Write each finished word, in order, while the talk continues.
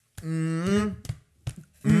Dude,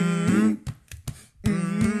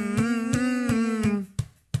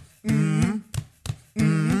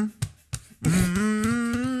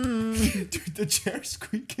 the chair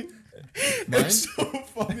squeaking. It's so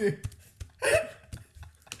funny.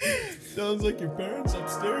 Sounds like your parents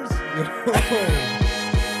upstairs.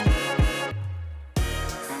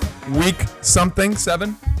 Week something,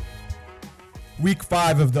 7? Week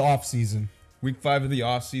 5 of the off season. Week 5 of the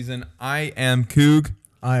off season. I am Coog.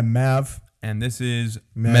 I'm Mav. And this is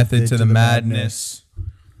Method to the Madness.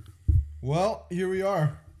 Well, here we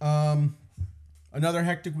are. Another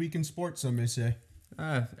hectic week in sports, some may say.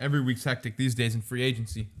 Every week's hectic these days in free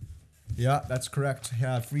agency. Yeah, that's correct.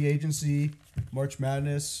 Yeah, free agency, March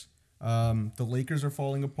Madness. The Lakers are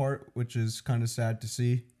falling apart, which is kind of sad to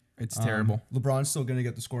see. It's terrible. LeBron's still going to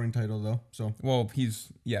get the scoring title, though. So, well,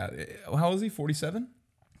 how old is he? 47?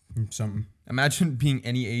 Something. Imagine being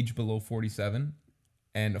any age below 47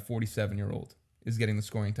 and a 47-year-old is getting the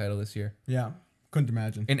scoring title this year. Yeah, couldn't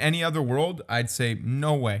imagine. In any other world, I'd say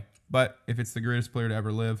no way. But if it's the greatest player to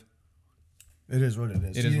ever live, it is what it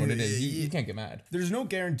is. It is what it is. You can't get mad. There's no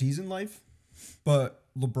guarantees in life, but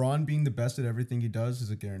LeBron being the best at everything he does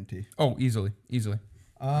is a guarantee. Oh, easily.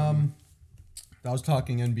 I was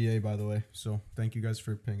talking NBA, by the way, so thank you guys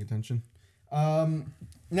for paying attention.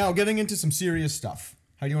 Now, getting into some serious stuff.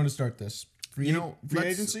 How do you want to start this? Free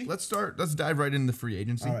agency? Let's dive right into the free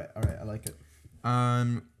agency. All right, I like it.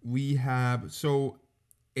 We have,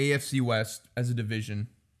 AFC West as a division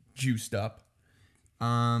juiced up.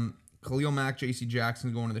 Khalil Mack, J.C.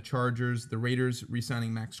 Jackson going to the Chargers. The Raiders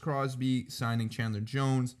re-signing Max Crosby, signing Chandler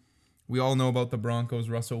Jones. We all know about the Broncos,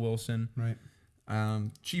 Russell Wilson. Right.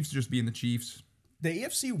 Chiefs just being the Chiefs. The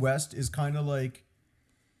AFC West is kind of like,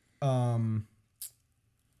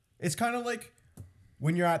 it's kind of like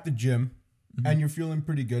when you're at the gym and you're feeling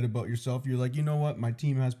pretty good about yourself. You're like, you know what? My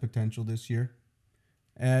team has potential this year.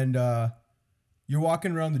 And you're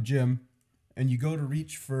walking around the gym and you go to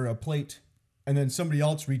reach for a plate and then somebody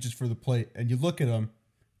else reaches for the plate and you look at him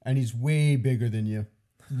and he's way bigger than you.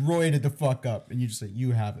 Roided the fuck up. And you just say,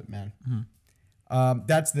 you have it, man.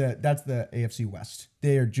 That's the AFC West.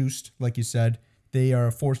 They are juiced, like you said. They are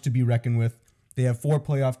a force to be reckoned with. They have 4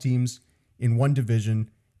 playoff teams in one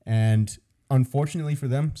division, and unfortunately for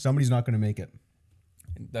them, somebody's not going to make it.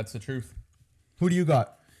 That's the truth. Who do you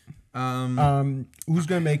got? Who's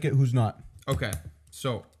going to make it? Who's not? Okay.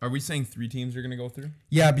 So, are we saying 3 teams are going to go through?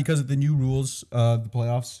 Yeah, because of the new rules, the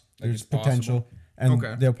playoffs, there's potential, and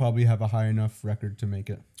they'll probably have a high enough record to make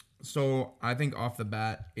it. So, I think off the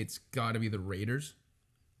bat, it's got to be the Raiders.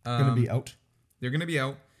 Going to be out. They're going to be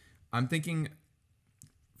out. I'm thinking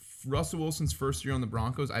Russell Wilson's first year on the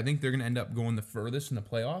Broncos, I think they're going to end up going the furthest in the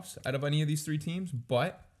playoffs out of any of these 3 teams,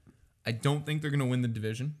 but I don't think they're going to win the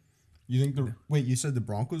division. You think wait, you said the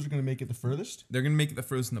Broncos are going to make it the furthest? They're going to make it the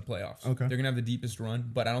furthest in the playoffs. Okay. They're going to have the deepest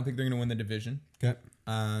run, but I don't think they're going to win the division. Okay.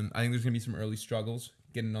 I think there's going to be some early struggles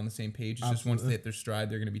getting on the same page. It's just once they hit their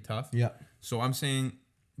stride, they're going to be tough. Yeah. So I'm saying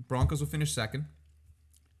Broncos will finish second.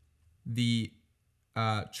 The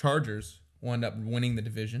Chargers will end up winning the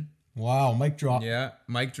division. Wow, mic drop. Yeah,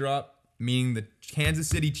 mic drop, meaning the Kansas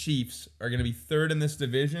City Chiefs are going to be third in this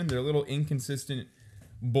division. They're a little inconsistent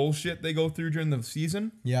bullshit they go through during the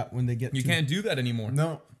season. Yeah, when they get You can't do that anymore.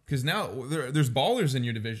 No. Because now there's ballers in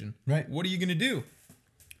your division. Right. What are you going to do?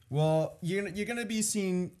 Well, you're gonna be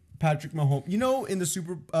seeing Patrick Mahomes. You know, in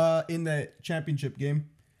the championship game,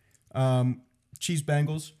 Chiefs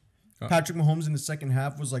Bengals, Patrick Mahomes in the second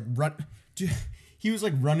half was like he was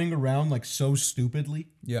like running around like so stupidly.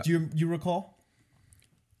 Yeah. Do you recall?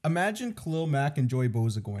 Imagine Khalil Mack and Joey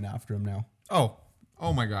Bosa going after him now. Oh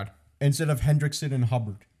my God. Instead of Hendrickson and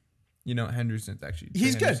Hubbard. You know, Henderson's actually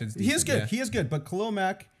He's good. Decent, He is good. yeah. He is good. But Khalil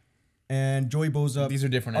Mack and Joey Bosa, These are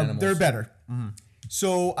different animals. They're better.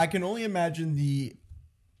 So I can only imagine the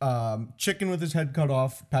chicken with his head cut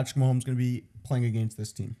off, Patrick Mahomes, going to be playing against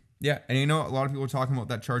this team. Yeah, and you know, a lot of people are talking about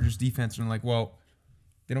that Chargers defense and like, well,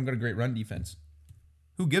 they don't got a great run defense.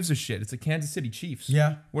 Who gives a shit? It's the Kansas City Chiefs.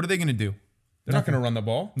 Yeah. What are they going to do? They're not going to run the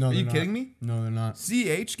ball. No, are you kidding me? No, they're not.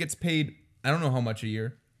 CH gets paid, I don't know how much a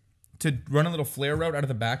year, to run a little flare route out of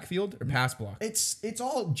the backfield or pass block. It's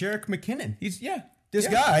all Jerick McKinnon. This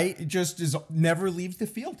guy just never leaves the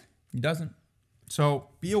field. He doesn't. So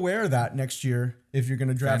be aware of that next year if you're going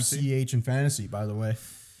to draft CH in fantasy, by the way.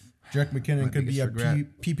 Jerick McKinnon could be a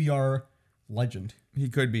PPR legend. He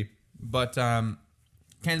could be. But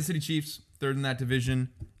Kansas City Chiefs, third in that division.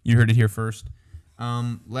 You heard it here first.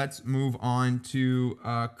 Let's move on to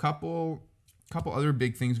a couple other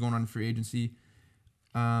big things going on in free agency.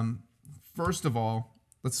 First of all,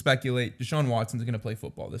 let's speculate. Deshaun Watson's going to play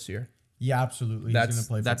football this year. Yeah, absolutely. He's going to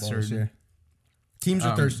play football this year. Teams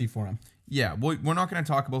are thirsty for him. Yeah, we're not going to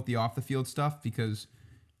talk about the off the field stuff because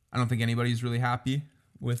I don't think anybody's really happy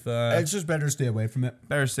with. It's just better to stay away from it.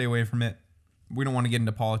 Better stay away from it. We don't want to get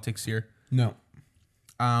into politics here. No.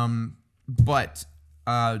 But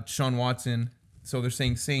Sean Watson. So they're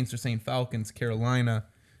saying Saints. They're saying Falcons, Carolina,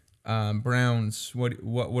 Browns. What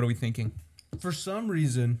are we thinking? For some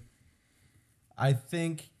reason, I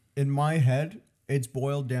think in my head it's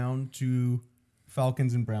boiled down to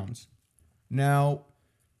Falcons and Browns. Now,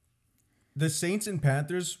 the Saints and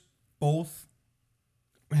Panthers both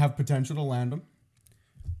have potential to land him.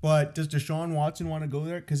 But does Deshaun Watson want to go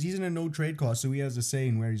there? Because he's in a no-trade clause, so he has a say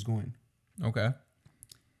in where he's going. Okay.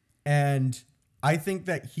 And I think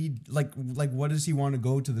that he, like, what does he want to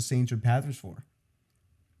go to the Saints or Panthers for?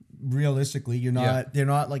 Realistically, they're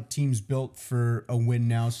not like teams built for a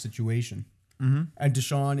win-now situation. Mm-hmm. And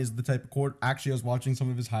Deshaun is the type of quarter. Actually, I was watching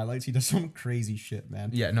some of his highlights. He does some crazy shit,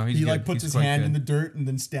 man. Yeah, no, he good. Like puts his hand in the dirt and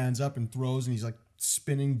then stands up and throws, and he's like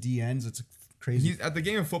spinning D ends. It's crazy. He's at the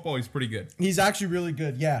game of football. He's pretty good. He's actually really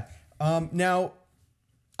good. Yeah. Now,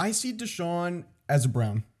 I see Deshaun as a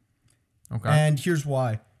Brown. Okay. And here's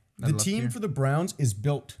why: the team for the Browns is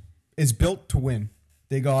built to win.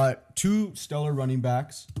 They got 2 stellar running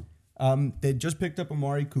backs. They just picked up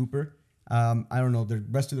Amari Cooper. I don't know. The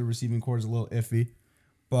rest of the receiving core is a little iffy,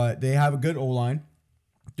 but they have a good O-line.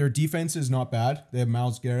 Their defense is not bad. They have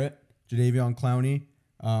Myles Garrett, Jadeveon Clowney.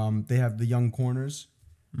 They have the young corners.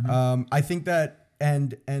 Mm-hmm. I think that,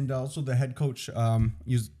 and also the head coach,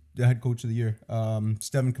 he's the head coach of the year,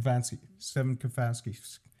 Steven Stefanski.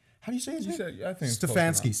 How do you say his name? I think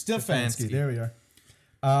Stefanski. There we are.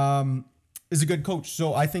 Is a good coach.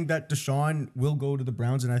 So I think that Deshaun will go to the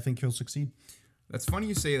Browns, and I think he'll succeed. That's funny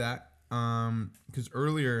you say that. Because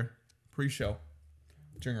earlier, pre-show,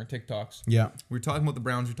 during our TikToks, we were talking about the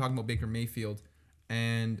Browns, we were talking about Baker Mayfield,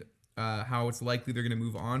 and how it's likely they're going to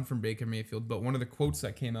move on from Baker Mayfield. But one of the quotes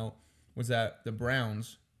that came out was that the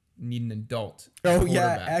Browns need an adult quarterback.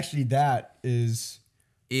 Yeah, actually that is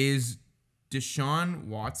Deshaun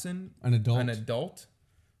Watson an adult? An adult?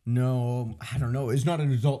 No, I don't know. It's not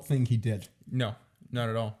an adult thing he did. No, not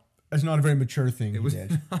at all. It's not a very mature thing he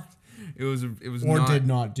did. It was or not, did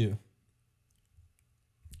not do.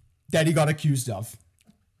 That he got accused of.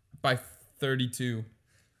 By 32.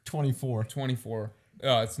 24.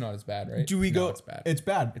 Oh, it's not as bad, right? Do we go? It's bad. It's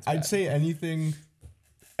bad. I'd say anything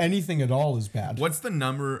at all is bad. What's the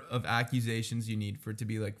number of accusations you need for it to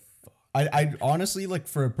be like, fuck? I honestly, like,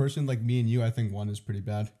 for a person like me and you, I think 1 is pretty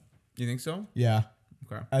bad. You think so? Yeah.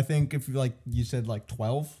 Okay. I think if you said like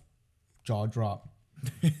 12, jaw drop.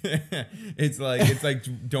 it's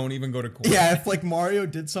like don't even go to court. Yeah, if like Mario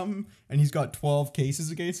did something and he's got 12 cases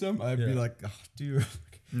against him, I'd be like, oh, dude.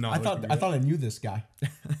 I thought I knew this guy.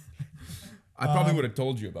 I probably would have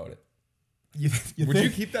told you about it. Would you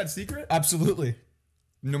keep that secret? Absolutely.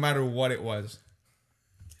 No matter what it was.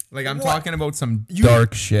 Like I'm talking about some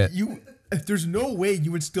dark shit. There's no way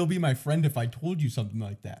you would still be my friend if I told you something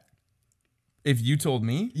like that. If you told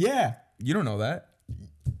me? Yeah. You don't know that.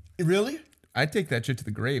 Really? I'd take that shit to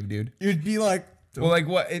the grave, dude. You'd be like, well, like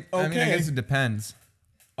what? I mean, I guess it depends.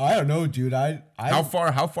 I don't know, dude. How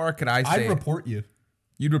far could I say? I'd report you.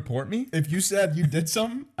 You'd report me? If you said you did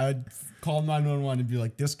something, I'd call 911 and be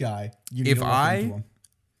like, this guy. You need to look into him.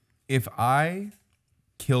 If I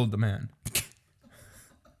killed the man.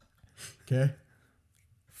 Okay.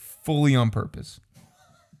 Fully on purpose.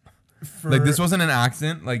 Like this wasn't an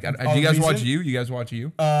accident. Like, do you guys watch You? You guys watch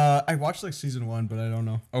You? I watched like season 1, but I don't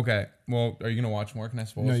know. Okay. Well, are you gonna watch more? Can I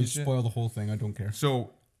spoil? No, you spoil the whole thing. I don't care. So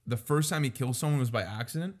the first time he killed someone was by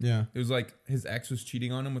accident. Yeah. It was like his ex was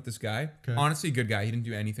cheating on him with this guy. Okay. Honestly, good guy. He didn't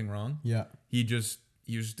do anything wrong. Yeah. He was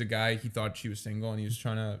just a guy. He thought she was single, and he was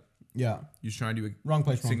trying to. Yeah. He was trying to do a wrong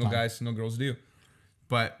place, single wrong time. guys, single girls do.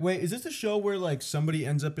 But wait, is this a show where like somebody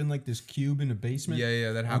ends up in like this cube in a basement?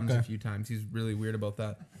 Yeah, that happens a few times. He's really weird about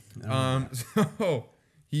that. So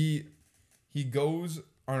he goes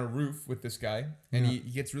on a roof with this guy, and he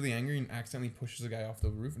gets really angry and accidentally pushes the guy off the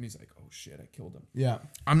roof, and he's like, "Oh shit, I killed him." Yeah,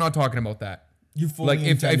 I'm not talking about that. You fully like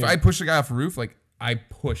if I push the guy off the roof, like I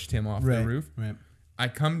pushed him off the roof. Right. I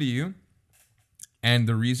come to you, and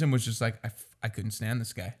the reason was just like I couldn't stand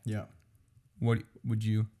this guy. Yeah. What would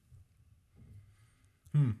you?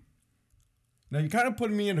 Now you're kind of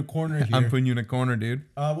putting me in a corner here. I'm putting you in a corner, dude.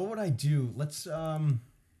 What would I do? Let's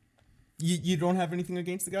You don't have anything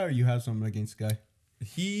against the guy, or you have something against the guy?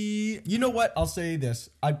 You know what? I'll say this.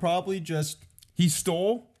 I'd probably just. He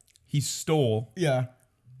stole. Yeah.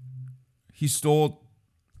 He stole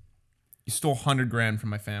 100 grand from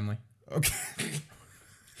my family. Okay.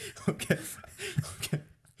 Okay.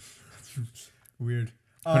 Weird.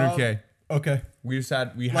 100K. Okay. We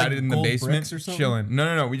had Like it in the gold basement, bricks or something? chilling.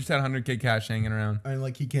 No. We just had 100K cash hanging around. And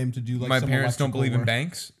like he came to do like My some parents don't electrical believe in work.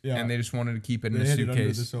 banks, Yeah. and they just wanted to keep it in They a hid it under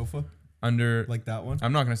the suitcase. sofa, Under, like that one.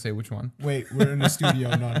 I'm not gonna say which one. Wait, we're in a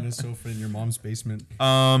studio, not in a sofa in your mom's basement.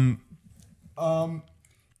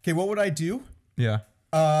 Okay, what would I do? yeah.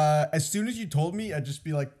 As soon as you told me, I'd just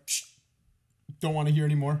be like, shh, don't want to hear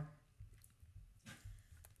anymore.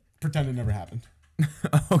 Pretend it never happened.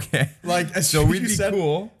 Okay. Like, as So soon as we'd you be said,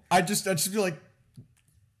 cool. I'd just be like,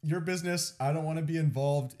 your business. I don't want to be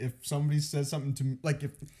involved. If somebody says something to me, like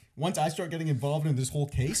if once I start getting involved in this whole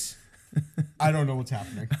case, I don't know what's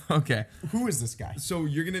happening. Okay. Who is this guy? So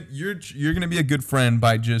you're gonna be a good friend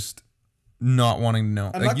by just not wanting to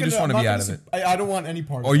know. Like you just want to be out of it. I don't want any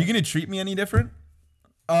part of Are it. you gonna treat me any different?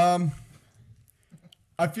 I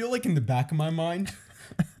feel like in the back of my mind,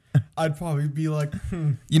 I'd probably be like,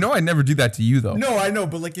 You know, I'd never do that to you though. No, I know,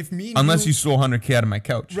 but like if me and Unless you stole 100K out of my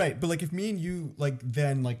couch. right, but like if me and you like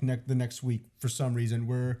then like the next week for some reason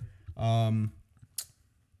we're on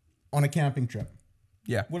a camping trip,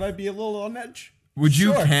 Yeah. would I be a little on edge? Would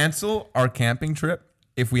you Sure. cancel our camping trip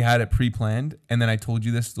if we had it pre-planned and then I told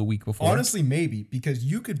you this the week before? Honestly, maybe because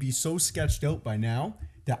you could be so sketched out by now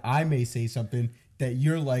that I may say something that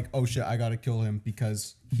you're like, oh shit, I gotta kill him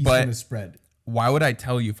because he's But- gonna spread. Why would I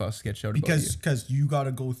tell you if I was sketched out about you? Because you got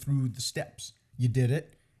to go through the steps. You did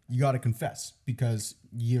it. You got to confess because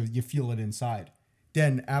you feel it inside.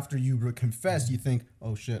 Then after you confess, you think,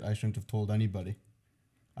 oh shit, I shouldn't have told anybody.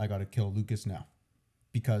 I got to kill Lucas now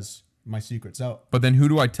because my secret's out. But then who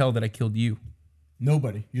do I tell that I killed you?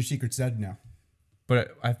 Nobody. Your secret's dead now.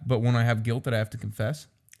 But when I have guilt that I have to confess?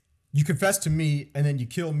 You confess to me and then you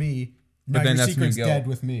kill me. Now But then your that's me secret's guilt. dead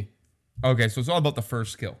with me. Okay, so it's all about the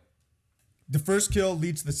first kill. The first kill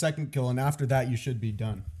leads to the second kill, and after that, you should be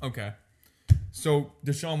done. Okay. So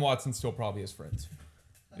Deshaun Watson still probably has friends,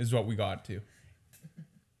 is what we got to.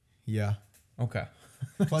 Yeah. Okay.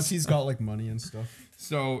 Plus, he's got like money and stuff.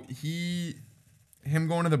 So him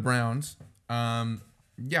going to the Browns,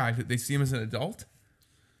 they see him as an adult.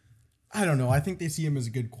 I don't know. I think they see him as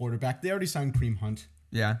a good quarterback. They already signed Kareem Hunt.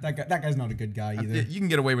 Yeah. That guy's not a good guy either. You can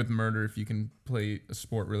get away with murder if you can play a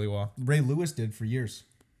sport really well. Ray Lewis did for years.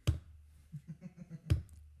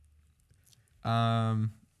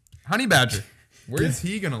 Honey Badger, where is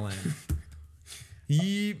he gonna land?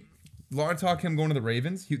 A lot of talk him going to the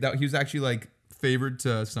Ravens. He was actually like favored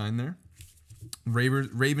to sign there.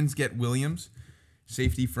 Ravens get Williams,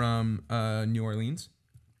 safety from New Orleans.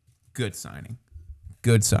 Good signing,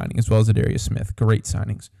 as well as Adarius Smith. Great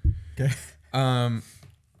signings. Okay.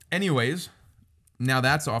 Anyways, now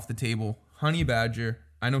that's off the table. Honey Badger.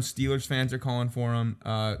 I know Steelers fans are calling for him.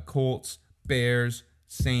 Colts, Bears,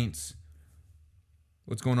 Saints.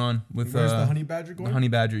 What's going on with Where's the Honey Badger going? the Honey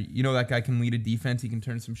Badger? You know that guy can lead a defense. He can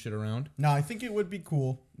turn some shit around. No, I think it would be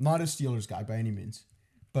cool. Not a Steelers guy by any means.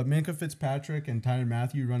 But Minka Fitzpatrick and Tyrann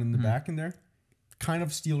Mathieu running the back in there. Kind of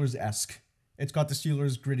Steelers-esque. It's got the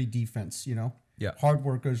Steelers' gritty defense, you know? Yeah. Hard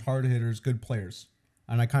workers, hard hitters, good players.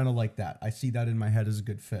 And I kind of like that. I see that in my head as a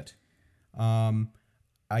good fit.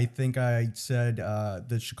 I think I said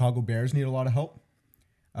the Chicago Bears need a lot of help.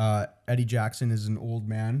 Eddie Jackson is an old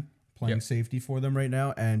man playing safety for them right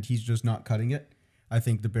now, and he's just not cutting it. I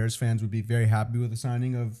think the Bears fans would be very happy with the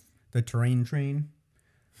signing of the terrain train,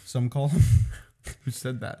 some call him. Who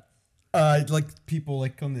said that? Like people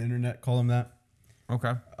like on the internet call him that.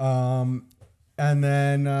 Okay. And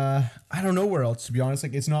then I don't know where else, to be honest.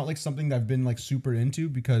 Like it's not like something that I've been like super into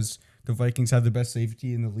because the Vikings have the best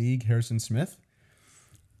safety in the league, Harrison Smith.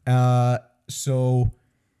 So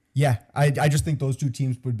yeah, I just think those two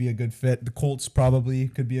teams would be a good fit. The Colts probably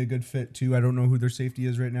could be a good fit too. I don't know who their safety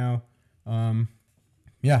is right now.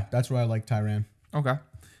 Yeah, that's why I like Tyrann. Okay.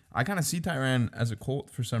 I kind of see Tyrann as a Colt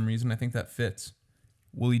for some reason. I think that fits.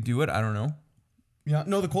 Will he do it? I don't know. Yeah,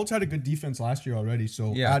 no, the Colts had a good defense last year already.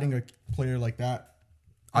 So adding a player like that,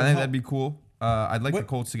 I think that'd be cool. I'd like the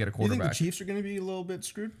Colts to get a you quarterback. think the Chiefs are going to be a little bit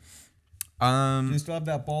screwed? Do they still have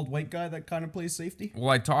that bald white guy that kind of plays safety? Well,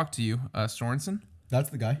 I talked to you, Sorensen. That's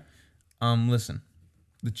the guy. Listen,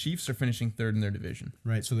 the Chiefs are finishing third in their division.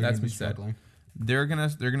 Right, so they're going to be struggling. They're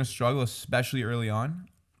gonna struggle, especially early on.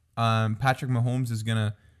 Patrick Mahomes is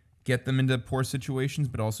gonna get them into poor situations,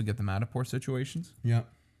 but also get them out of poor situations. Yeah.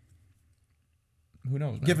 Who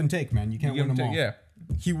knows? Man? Give and take, man. You can't win them all. Yeah.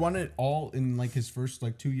 He won it all in like his first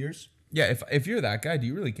like 2 years. Yeah. If you're that guy, do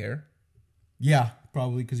you really care? Yeah,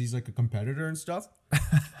 probably because he's like a competitor and stuff.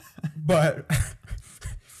 but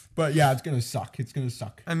yeah, it's gonna suck. It's gonna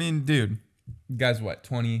suck. I mean, dude, guy's what,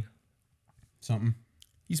 20 something.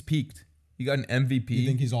 He's peaked. He got an MVP. You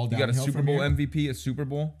think he's all You got a downhill Super from Bowl here? MVP, a Super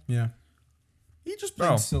Bowl. Yeah. He just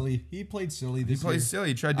played silly. He played silly this year. He played silly.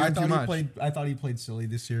 He tried doing too much. I thought he played silly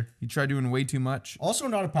this year. He tried doing way too much. Also,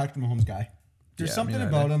 not a Patrick Mahomes guy. There's something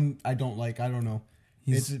about him I don't like. I don't know.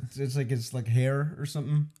 It's like hair or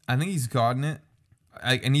something. I think he's gotten it.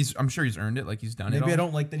 I'm sure he's earned it. Like he's done it. Maybe I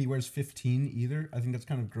don't like that he wears 15 either. I think that's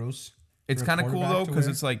kind of gross. It's kind of cool though because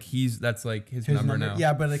it's like that's like his number now.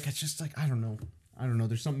 Yeah, but like it's just like I don't know.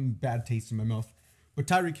 There's something bad taste in my mouth. But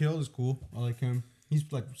Tyreek Hill is cool. I like him. He's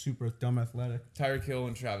like super dumb athletic. Tyreek Hill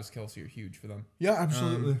and Travis Kelce are huge for them. Yeah,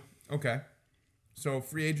 absolutely. Okay. So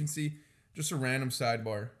free agency, just a random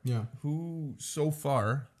sidebar. Yeah. Who's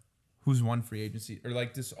won free agency or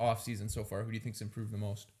like this off season so far? Who do you think's improved the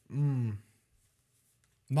most?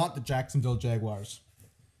 Not the Jacksonville Jaguars.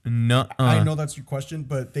 No. I know that's your question,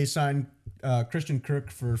 but they signed Christian Kirk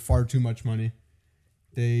for far too much money.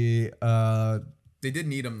 They did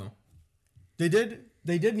need him though.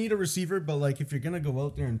 They did need a receiver, but like if you're gonna go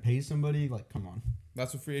out there and pay somebody, like come on.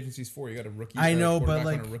 That's what free agency's for. You got a rookie. I know, but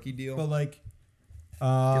like on a rookie deal. But like,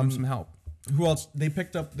 give him some help. Who else? They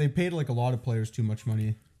paid like a lot of players too much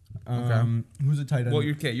money. Okay. Who's a tight end? Well,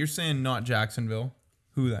 you're saying not Jacksonville.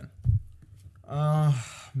 Who then?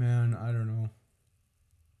 Man, I don't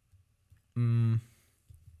know.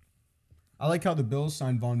 I like how the Bills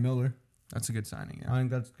signed Von Miller. That's a good signing. Yeah. I think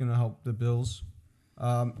that's gonna help the Bills.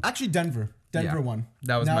 Actually, Denver won.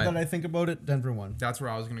 That I think about it, Denver won. That's where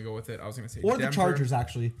I was gonna go with it. I was gonna say or Denver. The Chargers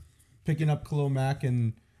actually picking up Khalil Mack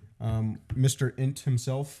and Mr. Int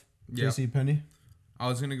himself, J.C. Penney. I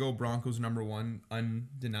was gonna go Broncos number 1,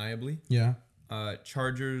 undeniably. Yeah.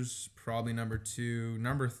 Chargers probably number 2,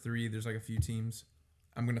 number 3. There's like a few teams.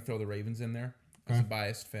 I'm gonna throw the Ravens in there as a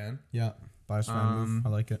biased fan. Yeah, biased fan move. I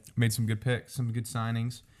like it. Made some good picks, some good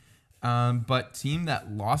signings. But team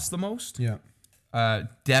that lost the most. Yeah.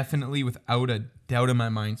 Definitely without a doubt in my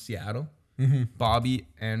mind, Seattle. Mm-hmm. Bobby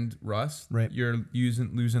and Russ. Right. You're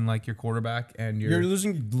losing like your quarterback and you're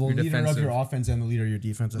losing the leader of your offense and the leader of your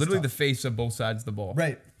defense. Literally the face of both sides of the ball.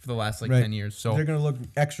 Right. For the last 10 years. So they're gonna look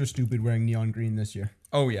extra stupid wearing neon green this year.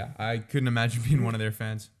 Oh yeah, I couldn't imagine being one of their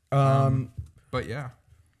fans. But yeah.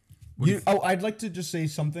 I'd like to just say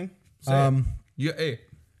something. Hey,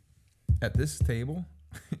 at this table,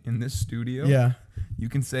 in this studio, yeah, you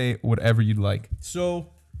can say whatever you'd like. So,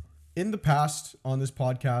 in the past on this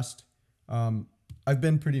podcast, I've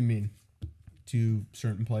been pretty mean to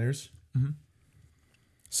certain players. Mm-hmm.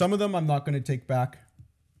 Some of them I'm not going to take back,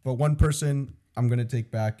 but one person I'm going to take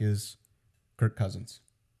back is Kirk Cousins.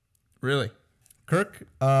 Really? Kirk,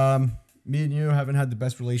 me and you haven't had the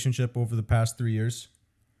best relationship over the past 3 years.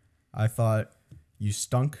 I thought you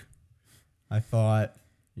stunk. I thought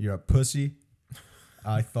you're a pussy.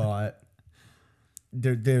 I thought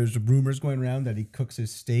there's rumors going around that he cooks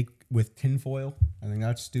his steak with tinfoil. I think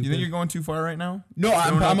that's stupid. You think you're going too far right now? No,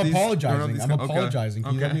 I'm apologizing. I'm apologizing.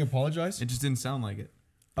 Can you let me apologize? It just didn't sound like it.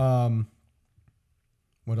 What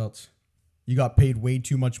else? You got paid way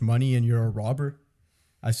too much money and you're a robber.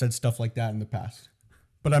 I said stuff like that in the past.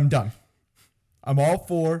 But I'm done. I'm all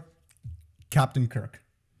for Captain Kirk.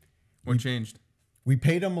 What changed? We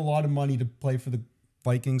paid him a lot of money to play for the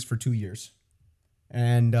Vikings for 2 years.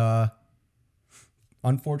 And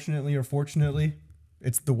unfortunately or fortunately,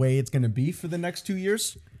 it's the way it's going to be for the next 2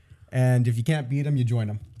 years. And if you can't beat him, you join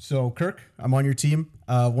him. So Kirk, I'm on your team.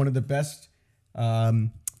 One of the best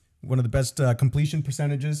completion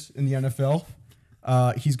percentages in the NFL.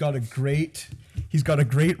 He's got a great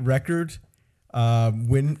record.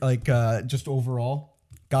 Just overall.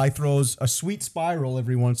 Guy throws a sweet spiral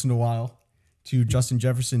every once in a while to Justin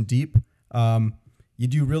Jefferson deep. You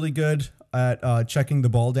do really good at checking the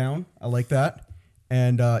ball down. I like that.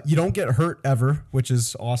 And you don't get hurt ever, which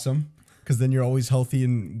is awesome because then you're always healthy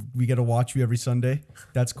and we get to watch you every Sunday.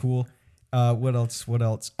 That's cool. What else?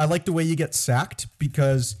 I like the way you get sacked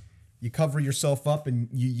because you cover yourself up and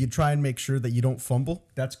you try and make sure that you don't fumble.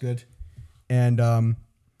 That's good. And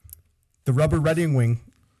the rubber Redding wing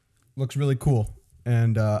looks really cool.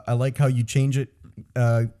 And I like how you change it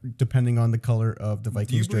depending on the color of the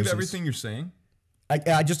Vikings jerseys. Do you believe everything you're saying?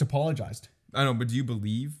 I just apologized. I know, but do you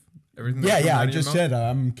believe everything? Yeah. I just said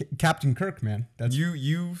I'm Captain Kirk, man. That's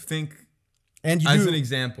you think. And as an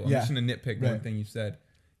example, I'm just gonna nitpick one thing you said.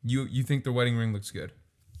 You think the wedding ring looks good?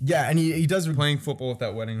 Yeah, and he does playing football with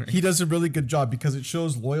that wedding ring. He does a really good job because it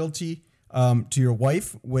shows loyalty to your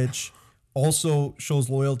wife, which also shows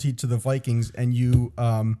loyalty to the Vikings, and you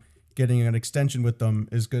getting an extension with them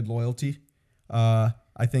is good loyalty.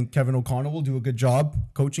 I think Kevin O'Connell will do a good job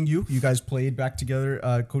coaching you. You guys played back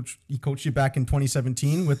together. He coached you back in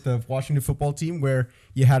 2017 with the Washington football team, where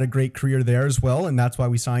you had a great career there as well, and that's why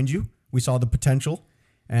we signed you. We saw the potential,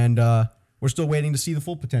 and we're still waiting to see the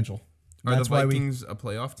full potential. Are That's the why Vikings a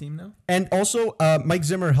playoff team now? And also, Mike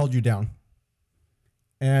Zimmer held you down.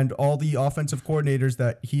 And all the offensive coordinators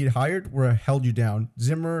that he had hired held you down.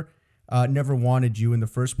 Zimmer never wanted you in the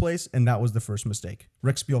first place, and that was the first mistake.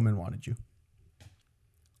 Rick Spielman wanted you.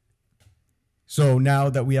 So now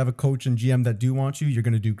that we have a coach and GM that do want you, you're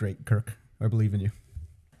going to do great, Kirk. I believe in you.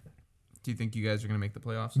 Do you think you guys are going to make the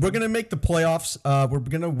playoffs? We're going to make the playoffs. We're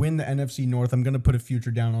going to win the NFC North. I'm going to put a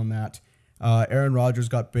future down on that. Aaron Rodgers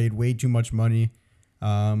got paid way too much money,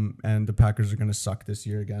 and the Packers are going to suck this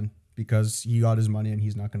year again because he got his money and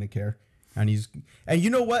he's not going to care. And you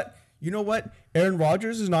know what? Aaron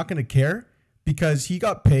Rodgers is not going to care because he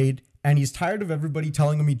got paid and he's tired of everybody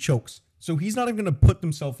telling him he chokes. So he's not even going to put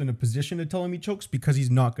himself in a position to tell him he chokes because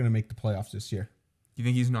he's not going to make the playoffs this year. You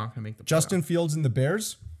think he's not going to make the playoffs? Justin Fields and the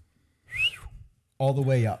Bears, all the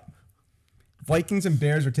way up. Vikings and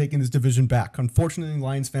Bears are taking this division back. Unfortunately,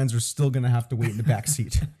 Lions fans are still going to have to wait in the back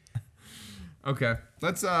seat. Okay,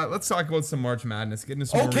 let's talk about some March Madness. Get into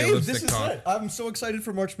some more realistic talk. It. I'm so excited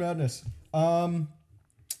for March Madness.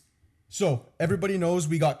 So everybody knows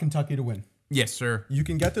we got Kentucky to win. Yes, sir. You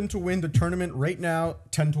can get them to win the tournament right now,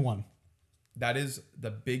 10-1. That is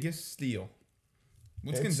the biggest steal.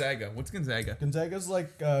 What's Gonzaga? Gonzaga's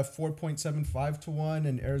like 4.75-1,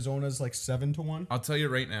 and Arizona's like 7-1. I'll tell you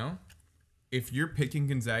right now, if you're picking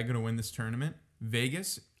Gonzaga to win this tournament,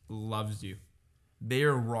 Vegas loves you. They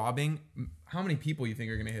are robbing. How many people you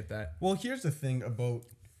think are going to hit that? Well, here's the thing about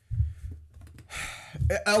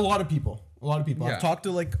a lot of people. Yeah. I've talked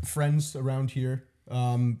to like friends around here.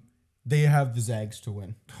 They have the Zags to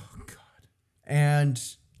win. Oh God. And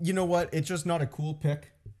you know what? It's just not a cool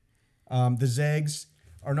pick. The Zags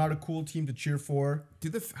are not a cool team to cheer for.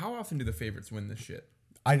 How often do the favorites win this shit?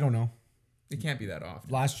 I don't know. It can't be that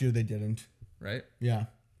often. Last year they didn't. Right? Yeah.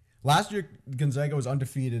 Last year Gonzaga was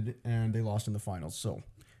undefeated and they lost in the finals. So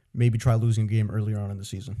maybe try losing a game earlier on in the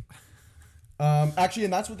season. Actually,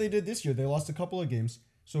 and that's what they did this year. They lost a couple of games.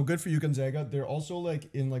 So good for you, Gonzaga. They're also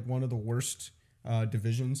like in like one of the worst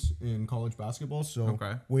divisions in college basketball. So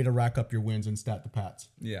way to rack up your wins and stat the Pats.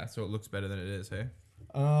 Yeah, so it looks better than it is, hey?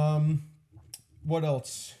 What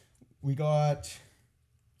else? We got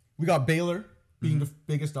Baylor being the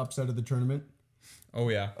biggest upset of the tournament. Oh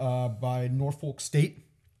yeah. By Norfolk State.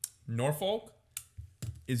 Norfolk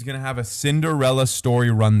is gonna have a Cinderella story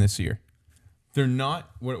run this year. They're not.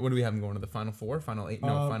 What do we have them going to the Final Four, Final 8?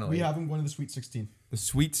 No, Final 8. We have them going to the Sweet 16. The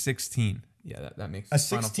Sweet 16. Yeah, that makes a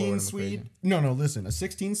 16 seed. No, listen, a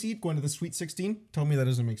 16 seed going to the Sweet 16. Tell me that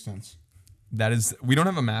doesn't make sense. That is. We don't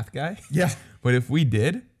have a math guy. Yeah. But if we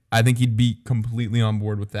did, I think he'd be completely on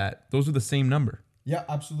board with that. Those are the same number. Yeah,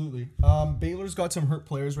 absolutely. Baylor's got some hurt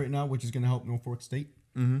players right now, which is going to help Norfolk State.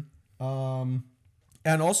 Mm-hmm.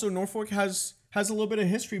 And also Norfolk has a little bit of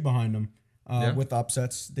history behind them with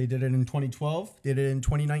upsets. They did it in 2012, they did it in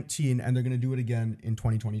 2019, and they're going to do it again in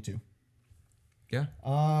 2022. Yeah.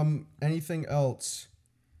 Anything else?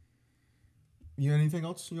 Anything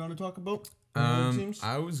else you want to talk about?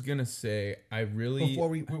 I was gonna say before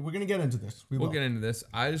we're gonna get into this. We'll get into this.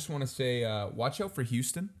 I just want to say, watch out for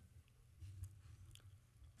Houston.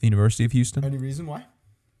 The University of Houston. Any reason why?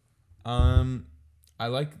 I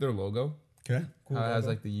like their logo. Okay, cool. It has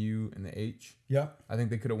like the U and the H. Yeah. I think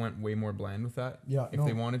they could have went way more bland with that. Yeah. If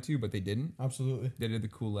they wanted to, but they didn't. Absolutely. They did the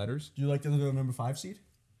cool letters. Do you like that they're number 5 seed?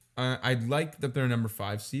 I like that they're number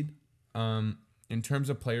 5 seed. In terms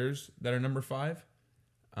of players that are number 5,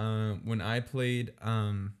 when I played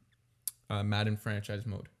Madden franchise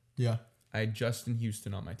mode, I had Justin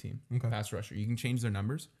Houston on my team, pass rusher. You can change their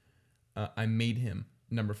numbers. I made him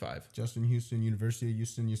number 5. Justin Houston, University of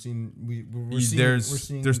Houston. You've seen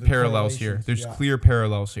there's parallels here. There's clear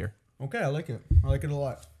parallels here. Okay, I like it. I like it a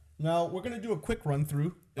lot. Now we're gonna do a quick run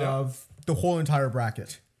through of the whole entire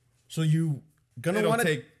bracket. So It'll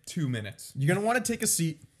take 2 minutes. You're gonna want to take a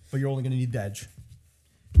seat, but you're only gonna need the edge.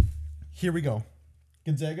 Here we go.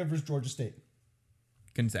 Gonzaga versus Georgia State.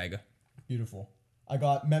 Gonzaga. Beautiful. I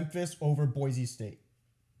got Memphis over Boise State.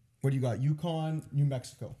 What do you got? UConn, New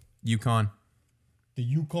Mexico. UConn.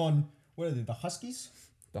 The UConn, what are they? The Huskies?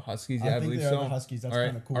 The Huskies, yeah, I believe so. The Huskies. That's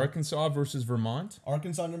kind of cool. Arkansas versus Vermont.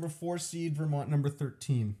 Arkansas number 4 seed, Vermont number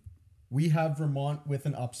 13. We have Vermont with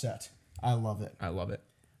an upset. I love it.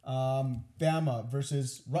 Bama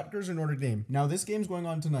versus Rutgers or Notre Dame. Now this game's going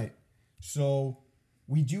on tonight, so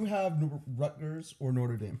we do have Rutgers or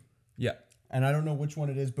Notre Dame. Yeah. And I don't know which one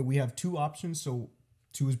it is, but we have 2 options, so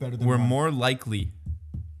 2 is better than 1. We're more likely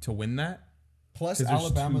to win that. Plus,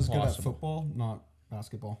 Alabama's good at football, not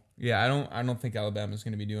basketball. Yeah, I don't think Alabama's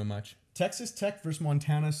going to be doing much. Texas Tech versus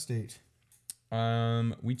Montana State.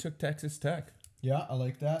 We took Texas Tech. Yeah, I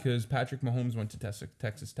like that. Because Patrick Mahomes went to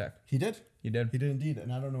Texas Tech. He did. He did. He did indeed.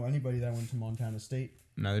 And I don't know anybody that went to Montana State.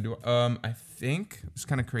 Neither do I. I think it's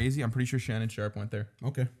kind of crazy. I'm pretty sure Shannon Sharp went there.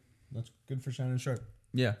 Okay. That's good for Shannon Sharp.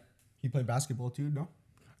 Yeah. He played basketball too, no?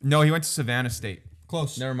 No, he went to Savannah State.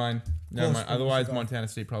 Close. Never mind. Otherwise, Montana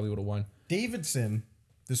State probably would have won. Davidson,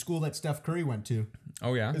 the school that Steph Curry went to,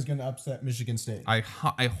 Oh, yeah? is going to upset Michigan State. I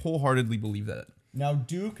wholeheartedly believe that. Now,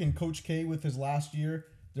 Duke and Coach K with his last year,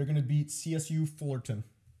 they're going to beat CSU Fullerton.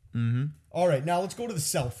 Mm-hmm. All right, now let's go to the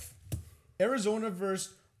South. Arizona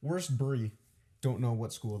versus Westbury. Don't know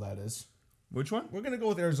what school that is. Which one? We're going to go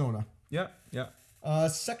with Arizona. Yeah.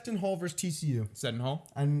 Seton Hall versus TCU. Seton Hall?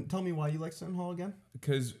 And tell me why you like Seton Hall again?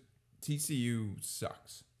 Because TCU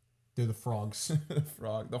sucks. They're the frogs.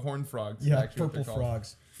 The horned frogs. Yeah, purple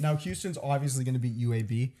frogs. Now, Houston's obviously going to beat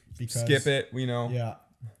UAB because... Skip it, we know. Yeah.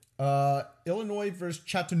 Illinois versus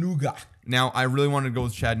Chattanooga. Now, I really wanted to go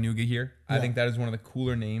with Chattanooga here. Yeah. I think that is one of the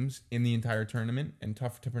cooler names in the entire tournament and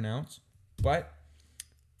tough to pronounce. But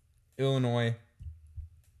Illinois,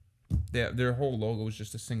 their whole logo is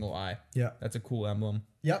just a single eye. Yeah. That's a cool emblem.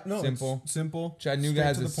 Yep, no, Simple. it's simple. Chattanooga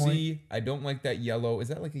has a point. C. I don't like that yellow. Is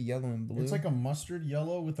that like a yellow and blue? It's like a mustard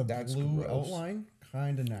yellow with a blue gross. outline.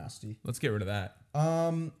 Kind of nasty. Let's get rid of that.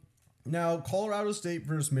 Now, Colorado State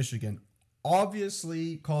versus Michigan.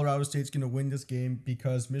 Obviously, Colorado State's going to win this game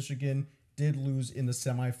because Michigan did lose in the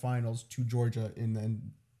semifinals to Georgia in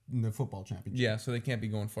the football championship. Yeah, so they can't be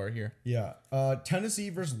going far here. Yeah.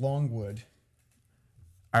 Tennessee versus Longwood.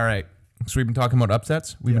 All right. So we've been talking about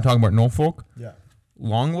upsets. We've been talking about Norfolk. Yeah.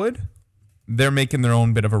 Longwood, they're making their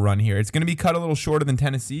own bit of a run here. It's going to be cut a little shorter than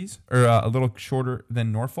Tennessee's, or a little shorter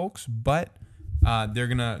than Norfolk's, but they're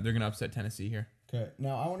gonna upset Tennessee here. Okay.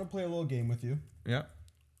 Now, I want to play a little game with you. Yeah.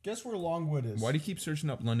 Guess where Longwood is? Why do you keep searching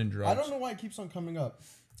up London drugs? I don't know why it keeps on coming up.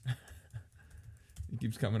 It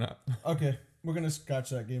keeps coming up. Okay. We're going to scratch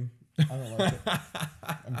that game. I don't like it.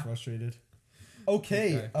 I'm frustrated.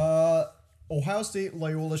 Okay. Ohio State,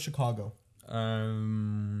 Loyola, Chicago.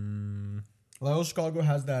 Loyola Chicago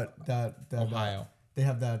has that Ohio. They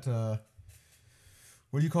have that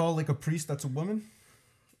what do you call like a priest that's a woman?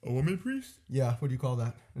 A woman priest? Yeah, what do you call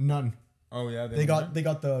that? A nun. Oh yeah, they got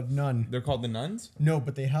the nun. They're called the nuns? No,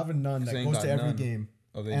 but they have a nun that goes to every game.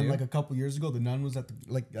 Oh, they and do? like a couple years ago, the nun was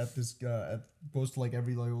goes to like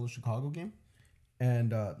every Loyola Chicago game.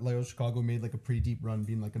 And Loyola Chicago made like a pretty deep run,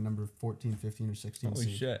 being like a number 14, 15, or 16 Holy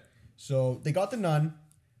seed. shit. So they got the nun,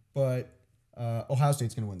 but Ohio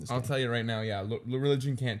State's going to win this game. I'll tell you right now, yeah,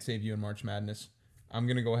 religion can't save you in March Madness. I'm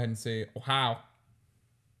going to go ahead and say Ohio.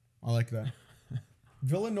 I like that.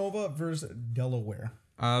 Villanova versus Delaware.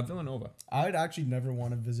 Villanova. I'd actually never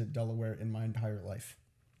want to visit Delaware in my entire life.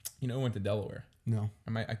 You know, I went to Delaware. No.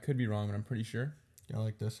 I could be wrong, but I'm pretty sure. I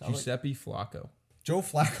like this. Giuseppe Flacco. Joe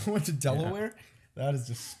Flacco went to Delaware? Yeah. That is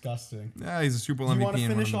disgusting. Yeah, he's a Super Bowl MVP. Do you want to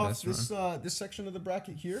finish off this section of the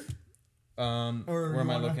bracket here? Where am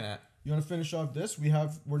I looking at? You want to finish off this?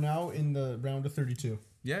 We're now in the round of 32.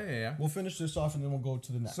 Yeah. We'll finish this off and then we'll go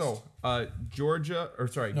to the next. So,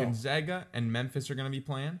 Gonzaga and Memphis are going to be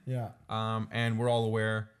playing. Yeah. And we're all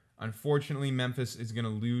aware, unfortunately, Memphis is going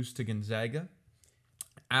to lose to Gonzaga.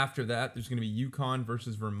 After that, there's going to be UConn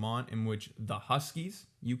versus Vermont, in which the Huskies,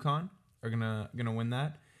 UConn, are gonna win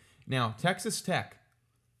that. Now, Texas Tech,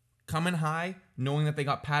 coming high, knowing that they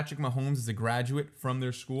got Patrick Mahomes as a graduate from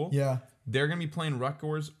their school. Yeah. They're going to be playing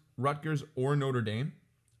Rutgers or Notre Dame.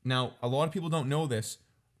 Now, a lot of people don't know this,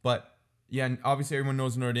 but yeah, and obviously everyone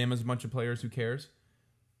knows Notre Dame has a bunch of players. Who cares?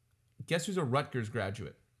 Guess who's a Rutgers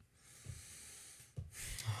graduate?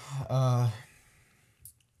 Dwayne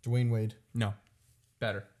Wade. No.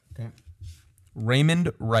 Better. Okay.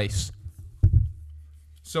 Raymond Rice.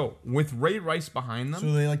 So, with Ray Rice behind them,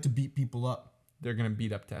 so they like to beat people up. They're going to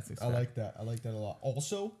beat up Texas Tech. I like that a lot.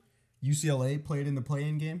 Also, UCLA played in the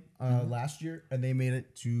play-in game last year, and they made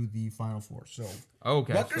it to the Final Four. So,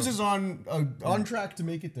 Rutgers is on track to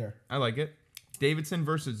make it there. I like it. Davidson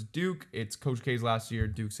versus Duke. It's Coach K's last year.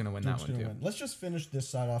 Duke's going to win that one, too. Let's just finish this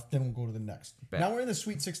side off, then we'll go to the next. Bet. Now we're in the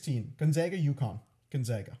Sweet 16. Gonzaga, UConn.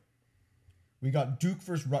 Gonzaga. We got Duke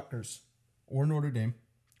versus Rutgers. Or Notre Dame.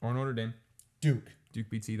 Duke. Duke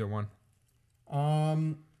beats either one.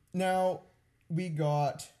 Now we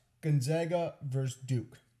got Gonzaga versus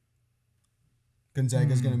Duke.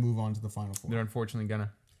 Gonzaga's going to move on to the Final Four. They're unfortunately going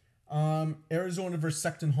to. Arizona versus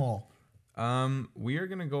Seton Hall. We are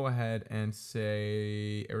going to go ahead and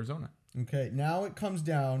say Arizona. Okay, now it comes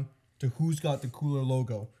down to who's got the cooler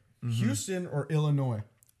logo. Houston or Illinois?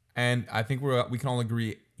 And I think we can all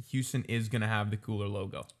agree Houston is going to have the cooler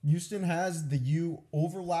logo. Houston has the U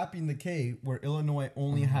overlapping the K, where Illinois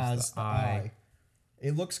only has the I.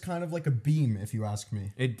 It looks kind of like a beam, if you ask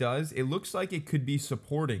me. It does. It looks like it could be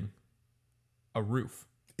supporting a roof.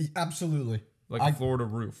 Absolutely. Like a Florida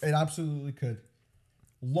roof. It absolutely could.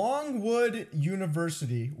 Longwood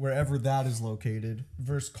University, wherever that is located,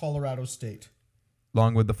 versus Colorado State.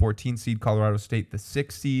 Longwood, the 14 seed. Colorado State, the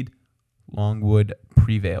 6 seed. Longwood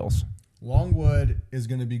prevails. Longwood is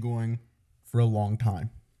going to be going for a long time.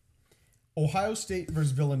 Ohio State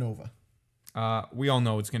versus Villanova. We all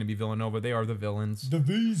know it's going to be Villanova. They are the villains. The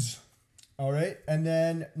V's. All right. And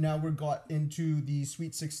then now we got into the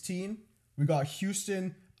Sweet 16. We got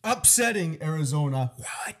Houston upsetting Arizona.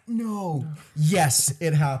 What? No. Yes,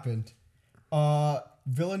 it happened.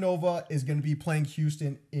 Villanova is going to be playing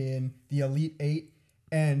Houston in the Elite Eight.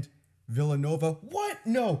 And Villanova, what?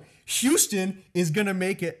 No. Houston is going to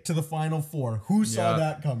make it to the Final Four. Who saw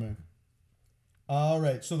that coming? All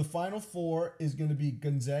right. So the Final Four is going to be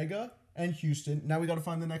Gonzaga and Houston. Now we got to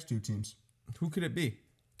find the next two teams. Who could it be?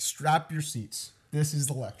 Strap your seats. This is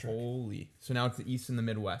electric. Holy. So now it's the East and the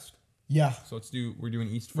Midwest. Yeah. So we're doing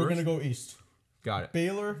East first? We're going to go East. Got it.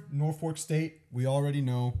 Baylor, Norfolk State. We already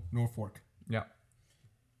know Norfolk. Yeah.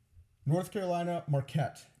 North Carolina,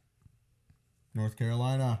 Marquette. North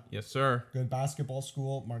Carolina. Yes, sir. Good basketball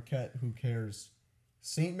school. Marquette, who cares?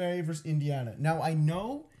 St. Mary versus Indiana. Now, I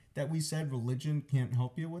know that we said religion can't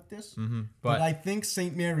help you with this, but I think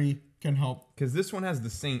St. Mary can help. Because this one has the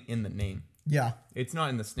saint in the name. Yeah. It's not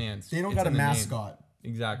in the stands. They don't got a mascot.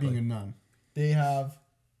 Exactly. Being a nun. They have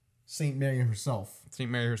St. Mary herself. St.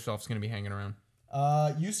 Mary herself's going to be hanging around.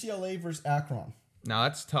 UCLA versus Akron. Now,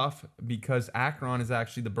 that's tough because Akron is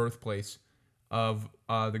actually the birthplace of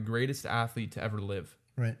the greatest athlete to ever live.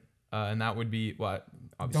 Right. And that would be what?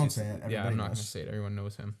 Don't say it. Yeah, I'm not going to say it. Everyone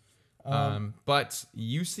knows him. But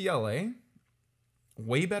UCLA,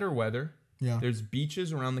 way better weather. Yeah. There's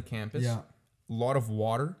beaches around the campus. Yeah. A lot of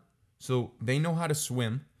water. So they know how to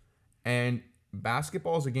swim. And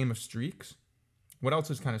basketball is a game of streaks. What else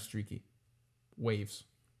is kind of streaky? Waves.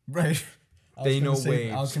 Right. They know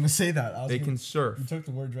waves. I was going to say that. They can surf. You took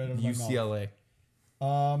the words right out of my mouth.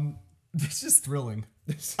 UCLA. This is thrilling.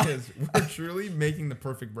 We're truly making the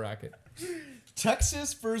perfect bracket.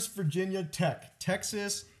 Texas versus Virginia Tech.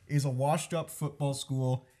 Texas is a washed up football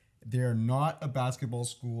school. They're not a basketball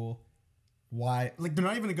school. Why? Like, they're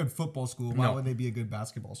not even a good football school. Why would they be a good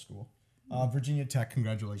basketball school? Virginia Tech,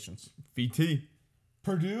 congratulations. VT.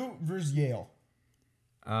 Purdue versus Yale.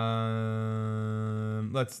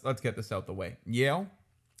 Let's get this out the way. Yale.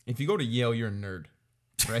 If you go to Yale, you're a nerd,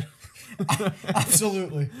 right?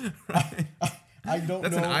 Absolutely. I don't know.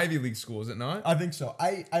 That's an Ivy League school, is it not? I think so.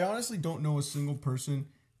 I honestly don't know a single person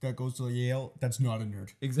that goes to Yale that's not a nerd.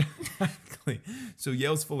 Exactly. So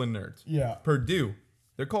Yale's full of nerds. Yeah. Purdue,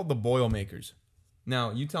 they're called the Boilermakers.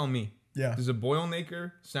 Now, you tell me. Yeah. Does a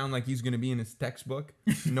Boilermaker sound like he's going to be in his textbook,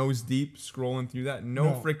 nose deep, scrolling through that?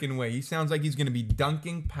 No freaking way. He sounds like he's going to be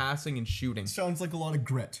dunking, passing, and shooting. Sounds like a lot of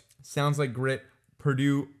grit. Sounds like grit.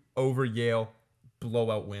 Purdue over Yale,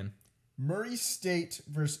 blowout win. Murray State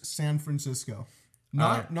versus San Francisco.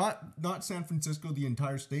 Not San Francisco, the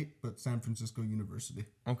entire state, but San Francisco University.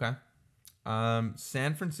 Okay.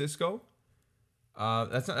 San Francisco.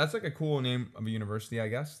 That's like a cool name of a university, I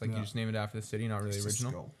guess. Like you just name it after the city, not really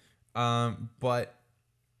original. But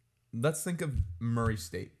let's think of Murray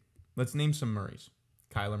State. Let's name some Murrays.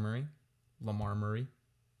 Kyler Murray, Lamar Murray,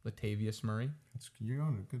 Latavius Murray. You're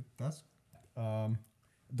on a good. That's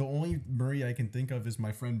the only Murray I can think of is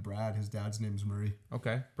my friend Brad. His dad's name's Murray.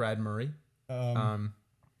 Okay, Brad Murray. Did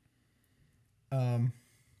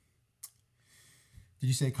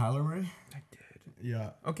you say Kyler Murray? I did.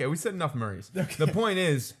 Yeah. Okay, we said enough Murrays. Okay. The point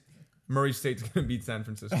is, Murray State's going to beat San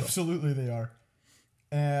Francisco. Absolutely, they are.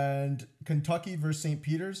 And Kentucky versus St.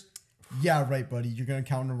 Peter's. Yeah, right, buddy. You're going to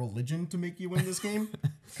count on religion to make you win this game?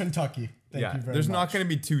 Kentucky. Thank you very much. There's not going to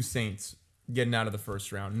be two Saints getting out of the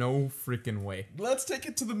first round. No freaking way. Let's take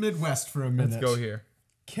it to the Midwest for a minute. Let's go here.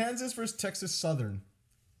 Kansas versus Texas Southern.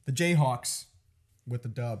 The Jayhawks with the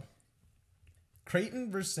dub.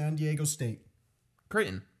 Creighton versus San Diego State.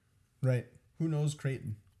 Creighton. Right. Who knows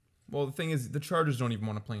Creighton? Well, the thing is, the Chargers don't even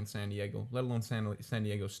want to play in San Diego, let alone San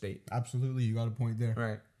Diego State. Absolutely. You got a point there.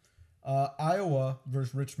 Right. Iowa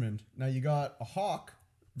versus Richmond. Now you got a hawk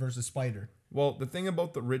versus a spider. Well, the thing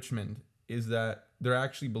about the Richmond is that they're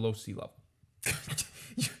actually below sea level.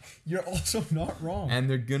 You're also not wrong. And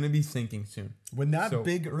they're going to be sinking soon. When that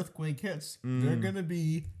big earthquake hits, they're going to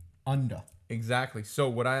be under. Exactly. So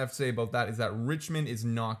what I have to say about that is that Richmond is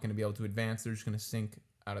not going to be able to advance. They're just going to sink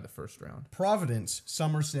out of the first round. Providence,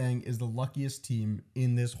 some are saying, is the luckiest team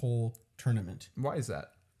in this whole tournament. Why is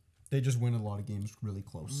that? They just win a lot of games really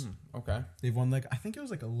close. Okay. They've won I think it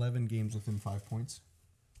was 11 games within 5 points.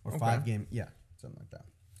 or Okay. 5 game. Yeah, something like that.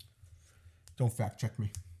 Don't fact check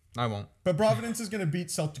me. I won't. But Providence is going to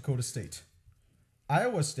beat South Dakota State.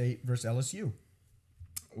 Iowa State versus LSU.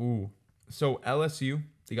 Ooh. So LSU,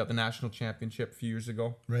 they got the national championship a few years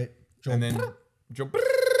ago. Right. And then Joe.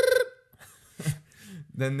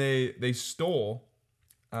 Then they stole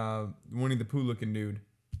Winnie the Pooh looking dude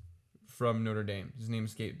from Notre Dame. His name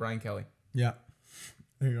escaped Brian Kelly. Yeah.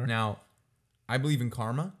 There you are. Now, I believe in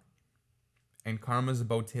karma, and karma's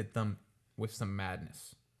about to hit them with some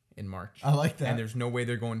madness in March. I like that. And there's no way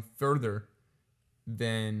they're going further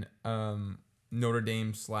than Notre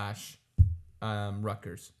Dame /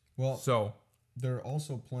 Rutgers. Well, So they're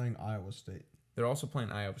also playing Iowa State. they're also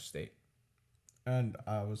playing Iowa State. And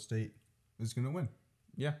Iowa State is going to win.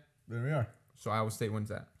 Yeah. There we are. So Iowa State wins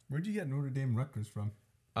that. Where'd you get Notre Dame Rutgers from?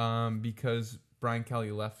 Because Brian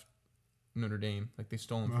Kelly left Notre Dame. Like, they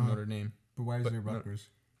stole him from Notre Dame. But why is But there no- Rutgers?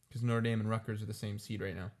 Because Notre Dame and Rutgers are the same seed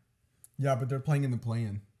right now. Yeah, but they're playing in the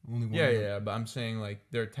play-in. Only one. Yeah, of them. yeah, but I'm saying, like,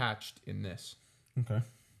 they're attached in this. Okay.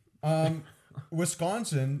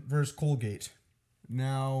 Wisconsin versus Colgate.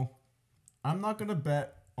 Now, I'm not going to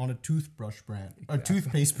bet on a toothbrush brand. A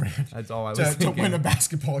toothpaste brand. That's all I was to thinking. win a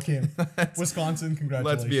basketball game. Wisconsin,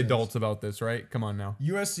 congratulations. Let's be adults about this, right? Come on now.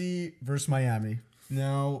 USC versus Miami.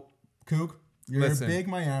 Now, Coog, you're Listen. a big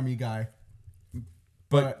Miami guy.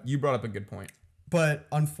 But you brought up a good point. But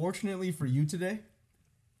unfortunately for you today,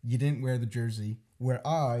 you didn't wear the jersey. Where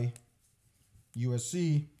I,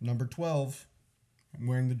 USC, number 12, I'm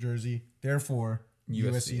wearing the jersey. Therefore,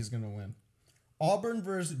 USC is going to win. Auburn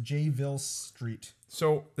versus Jayville Street.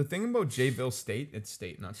 So the thing about Jayville State, it's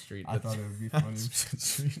state, not street. I thought it would be funny.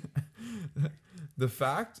 Street. The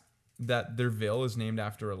fact that their ville is named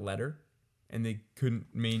after a letter and they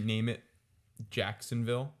couldn't name it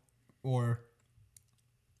Jacksonville. Or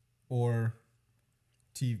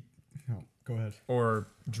no, go ahead. Or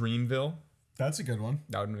Dreamville. That's a good one.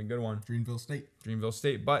 That would have been a good one. Dreamville State. Dreamville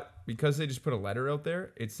State. But because they just put a letter out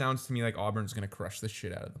there, it sounds to me like Auburn's going to crush the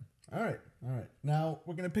shit out of them. All right. Now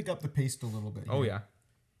we're going to pick up the pace a little bit. Oh, here. yeah.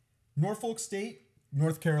 Norfolk State,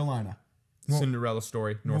 North Carolina. Cinderella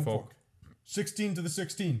story. Norfolk. 16 to the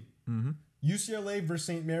 16. Mm-hmm. UCLA versus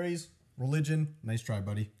St. Mary's. Religion. Nice try,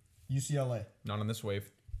 buddy. UCLA. Not on this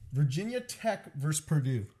wave. Virginia Tech versus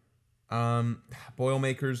Purdue.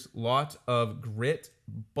 Boilermakers, lot of grit,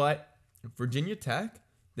 but Virginia Tech,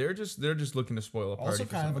 they're just looking to spoil a party. Also for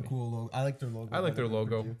kind somebody. of a cool logo. I like their logo. I like their better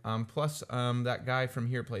than logo. Purdue. Plus, that guy from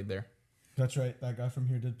here played there. That's right. That guy from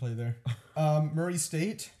here did play there. Murray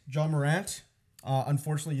State, John Morant.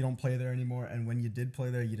 Unfortunately, you don't play there anymore. And when you did play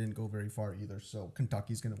there, you didn't go very far either. So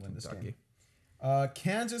Kentucky's going to win this game.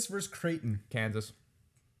 Kansas versus Creighton. Kansas.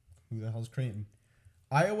 Who the hell's Creighton?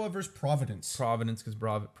 Iowa versus Providence. Providence, because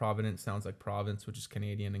Providence sounds like province, which is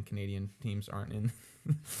Canadian, and Canadian teams aren't in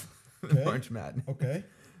March Madness. Okay.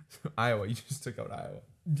 Iowa. You just took out Iowa.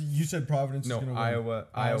 You said Providence is going to win. Iowa.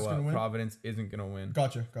 Gonna win? Providence isn't going to win.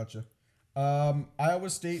 Gotcha. Iowa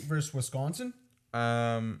State versus Wisconsin.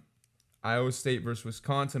 Iowa State versus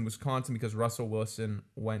Wisconsin. Wisconsin because Russell Wilson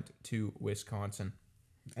went to Wisconsin.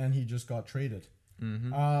 And he just got traded.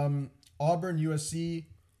 Mm-hmm. Auburn, USC.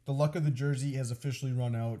 The luck of the jersey has officially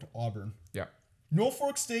run out. Auburn. Yeah.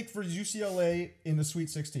 Norfolk State for UCLA in the Sweet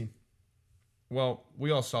 16. Well, we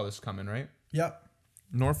all saw this coming, right? Yep.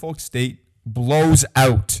 Norfolk State blows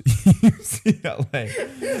out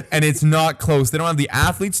UCLA. And it's not close. They don't have the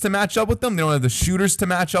athletes to match up with them. They don't have the shooters to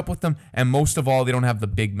match up with them. And most of all, they don't have the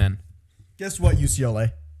big men. Guess what,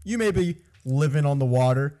 UCLA? You may be living on the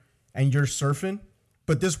water and you're surfing,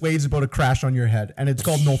 but this wave's about to crash on your head, and it's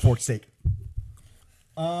called Norfolk State.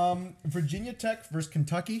 Virginia Tech versus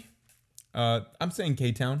Kentucky. I'm saying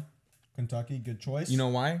K-Town. Kentucky, good choice. You know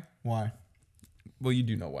why? Why? Well, you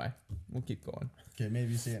do know why. We'll keep going. Okay,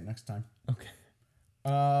 maybe say it next time.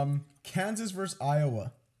 Okay. Kansas versus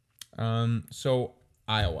Iowa. So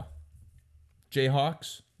Iowa.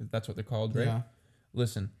 Jayhawks, that's what they're called, right? Yeah.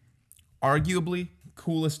 Listen, arguably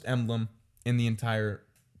coolest emblem in the entire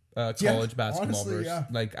college basketball honestly, verse. yeah.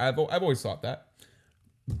 Like I've always thought that.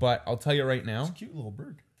 But I'll tell you right now. It's a cute little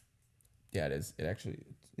bird. Yeah, it is. It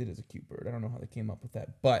is a cute bird. I don't know how they came up with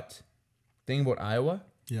that. But thing about Iowa,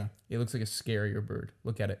 Yeah. it looks like a scarier bird.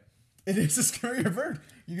 Look at it. It is a scarier bird.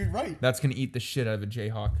 You're right. That's gonna eat the shit out of a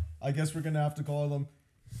Jayhawk. I guess we're gonna have to call them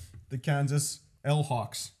the Kansas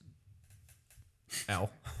L-Hawks.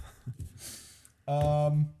 L.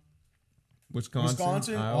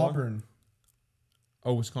 Wisconsin, Iowa. Auburn.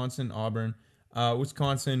 Oh, Wisconsin, Auburn.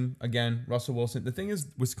 Wisconsin, again, Russell Wilson. The thing is,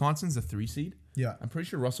 Wisconsin's a 3 seed. Yeah. I'm pretty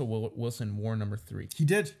sure Russell Wilson wore number 3. He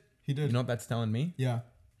did. You know what that's telling me? Yeah.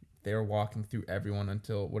 they were walking through everyone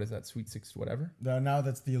until, what is that, Sweet 6, whatever? Now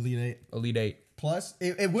that's the Elite Eight. Elite 8. Plus,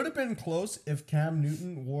 it would have been close if Cam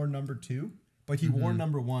Newton wore number 2, but he wore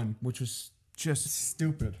number 1. Which was just...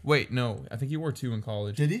 Stupid. Wait, no. I think he wore 2 in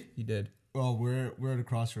college. Did he? He did. Well, we're at a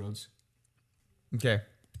crossroads. Okay.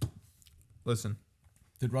 Listen.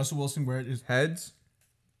 Did Russell Wilson wear it? Heads,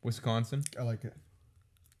 Wisconsin. I like it.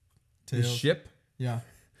 The Tails. ship Yeah.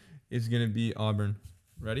 is going to be Auburn.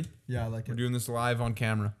 Ready? Yeah, I like We're it. doing this live on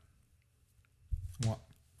camera. What?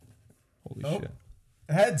 Holy shit.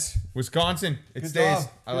 Heads. Wisconsin. It Good stays.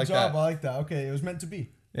 job. I Good like job. that. I like that. Okay, it was meant to be.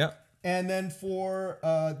 Yeah. And then for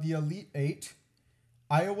the Elite Eight,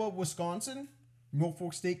 Iowa, Wisconsin,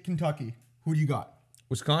 Norfolk State, Kentucky. Who do you got?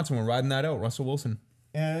 Wisconsin. We're riding that out. Russell Wilson.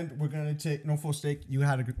 And we're going to take Norfolk State. You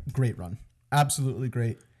had a great run. Absolutely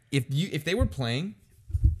great. If they were playing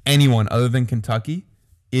anyone other than Kentucky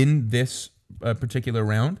in this particular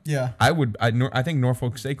round, Yeah. I think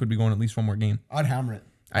Norfolk State would be going at least one more game. I'd hammer it.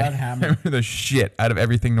 I'd hammer the shit out of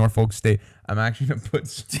everything Norfolk State. I'm actually gonna put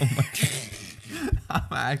so much. I'm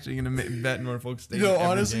actually gonna bet Norfolk State. You know,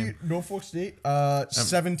 honestly, Norfolk State,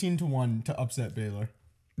 17-1 to upset Baylor.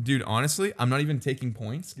 Dude, honestly, I'm not even taking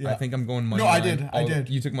points. Yeah. I think I'm going money No, line. I did.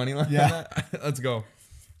 You took money line? Yeah. On that? Let's go.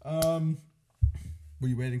 Were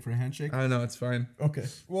you waiting for a handshake? I know, it's fine. Okay.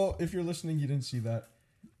 Well, if you're listening, you didn't see that.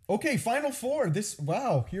 Okay, Final Four.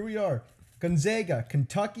 Wow, here we are. Gonzaga,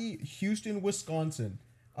 Kentucky, Houston, Wisconsin.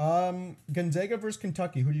 Gonzaga versus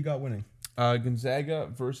Kentucky. Who do you got winning? Gonzaga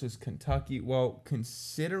versus Kentucky. Well,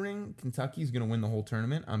 considering Kentucky's going to win the whole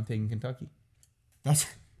tournament, I'm taking Kentucky. That's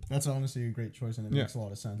honestly a great choice, and it makes a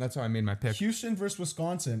lot of sense. That's how I made my pick. Houston versus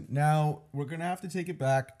Wisconsin. Now, we're going to have to take it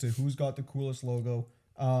back to who's got the coolest logo.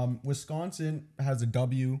 Wisconsin has a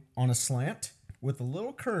W on a slant with a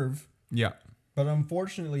little curve. Yeah. But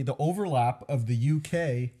unfortunately, the overlap of the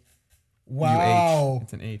UK. Wow. UH.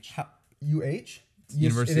 It's an H. UH?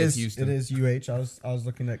 University of Houston. It is UH. I was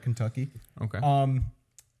looking at Kentucky. Okay.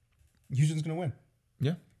 Houston's gonna win.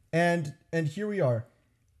 Yeah. And here we are.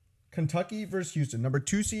 Kentucky versus Houston, number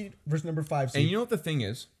 2 seed versus number 5 seed. And you know what the thing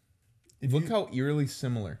is? Look how eerily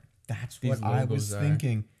similar. That's what I was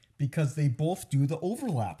thinking. Because they both do the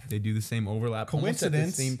overlap. They do the same overlap. Coincidence.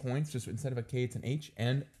 Almost at the same points, just instead of a K, it's an H,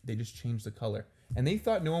 and they just changed the color. And they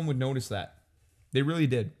thought no one would notice that. They really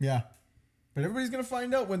did. Yeah. But everybody's gonna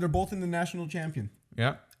find out when they're both in the national champion.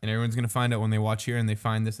 Yeah. And everyone's going to find out when they watch here and they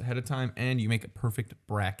find this ahead of time, and you make a perfect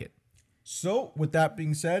bracket. So, with that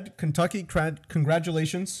being said, Kentucky,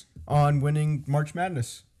 congratulations on winning March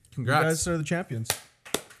Madness. Congrats. You guys are the champions.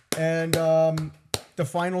 And the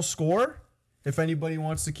final score, if anybody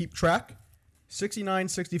wants to keep track,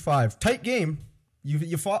 69-65. Tight game.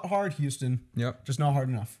 You fought hard, Houston. Yep. Just not hard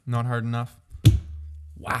enough. Not hard enough.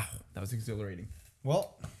 Wow. That was exhilarating.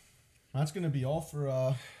 Well, that's going to be all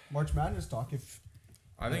for March Madness talk.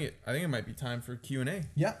 I think it might be time for Q&A.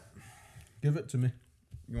 Yeah. Give it to me.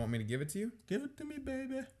 You want me to give it to you? Give it to me,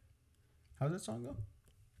 baby. How's that song go?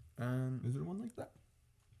 Is there one like that?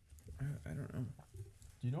 I don't know.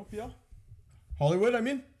 Do you know, PL? Hollywood, I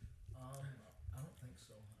mean? I don't think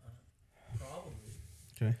so. Probably.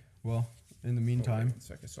 Okay. Well, in the meantime,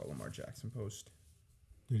 It's like I saw Lamar Jackson post.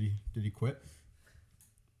 did he quit?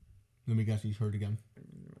 Let me guess, he's hurt again. I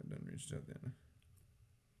didn't reach out then.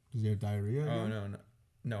 Does he have diarrhea? Oh again?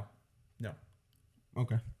 no.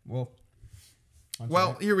 Okay. Well.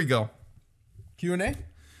 Here we go. Q&A.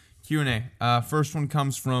 Q&A. First one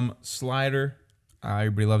comes from Slider.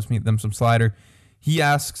 Everybody loves them some Slider. He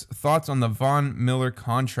asks thoughts on the Von Miller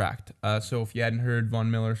contract. So if you hadn't heard,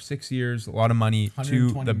 Von Miller, 6 years, a lot of money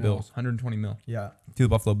to the Bills. 120 mil. Yeah. To the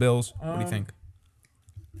Buffalo Bills. What do you think?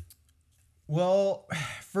 Well,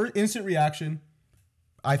 for instant reaction,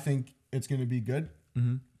 I think it's going to be good.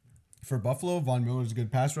 Mm-hmm. For Buffalo, Von Miller's a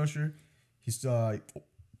good pass rusher. He's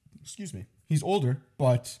he's older,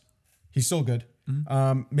 but he's still good.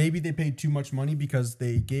 Mm-hmm. Maybe they paid too much money because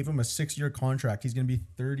they gave him a 6-year contract. He's going to be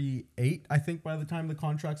 38, I think, by the time the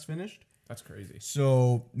contract's finished. That's crazy.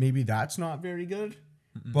 So maybe that's not very good.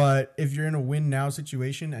 Mm-mm. But if you're in a win now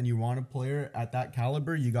situation and you want a player at that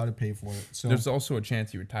caliber, you got to pay for it. So there's also a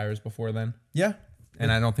chance he retires before then. Yeah.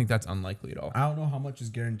 And I don't think that's unlikely at all. I don't know how much is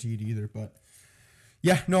guaranteed either, but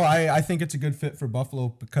yeah, no, I think it's a good fit for Buffalo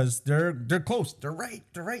because they're close. They're right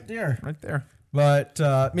there. Right there. But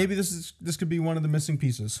maybe this could be one of the missing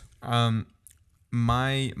pieces.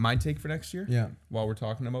 My take for next year. Yeah. While we're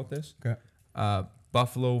talking about this. Okay.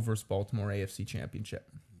 Buffalo versus Baltimore AFC Championship.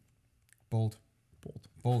 Bold.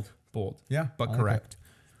 Yeah. But like correct.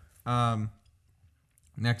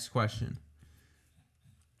 Next question.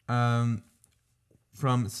 From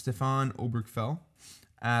Stefan Obergfell.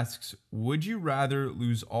 asks, would you rather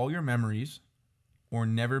lose all your memories or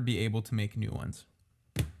never be able to make new ones?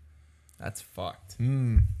 That's fucked.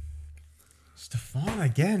 Stefan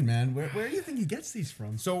again, man. Where do you think he gets these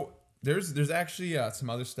from? So there's actually some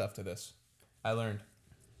other stuff to this. I learned.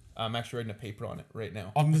 I'm actually writing a paper on it right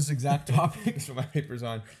now. On this exact topic? That's what my paper's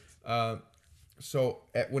on.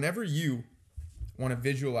 Whenever you want to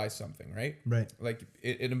visualize something, right? Right. Like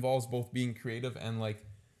it involves both being creative and like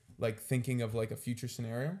thinking of like a future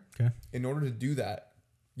scenario. Okay. In order to do that,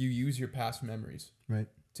 you use your past memories. Right.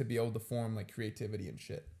 To be able to form like creativity and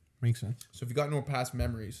shit. Makes sense. So if you got no past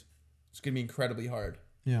memories, it's gonna be incredibly hard.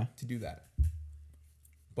 Yeah. To do that.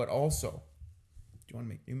 But also, do you want to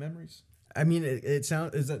make new memories? I mean, it's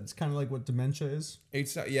kind of like what dementia is. It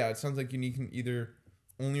sounds like you can either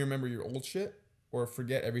only remember your old shit or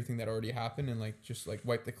forget everything that already happened and like just like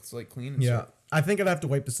wipe the slate clean. And Yeah, I think I'd have to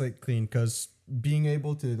wipe the slate clean because being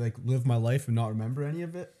able to like live my life and not remember any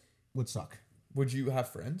of it would suck. Would you have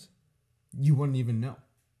friends? You wouldn't even know.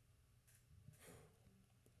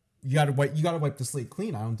 You gotta wipe the slate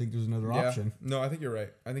clean. I don't think there's another option. No, I think you're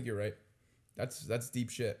right. That's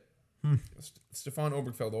deep shit. Stefan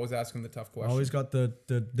Obergfeld always asking the tough question. Always got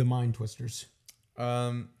the mind twisters.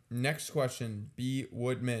 Next question. B.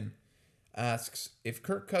 Woodman asks, if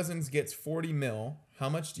Kirk Cousins gets 40 mil, how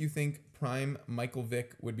much do you think prime Michael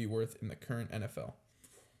Vick would be worth in the current NFL?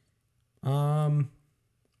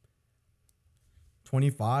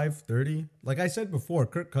 25, 30. Like I said before,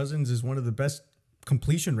 Kirk Cousins is one of the best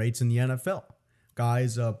completion rates in the NFL.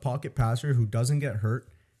 Guy's a pocket passer who doesn't get hurt,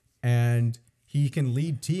 and he can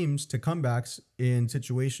lead teams to comebacks in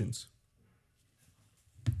situations.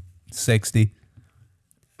 60.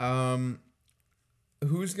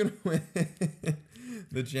 Who's going to win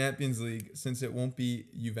the Champions League since it won't be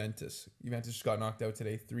Juventus? Juventus just got knocked out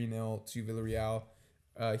today, 3-0 to Villarreal.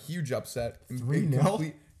 Huge upset.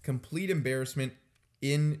 3-0? Complete embarrassment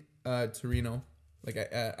in Torino, like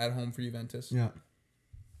at home for Juventus. Yeah.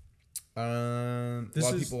 A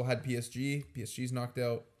lot of people had PSG. PSG's knocked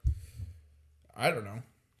out. I don't know.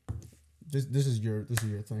 This is your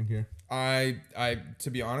thing here. I to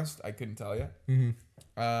be honest, I couldn't tell you. Mm-hmm.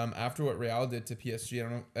 After what Real did to PSG, I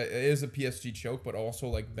don't know. It is a PSG choke, but also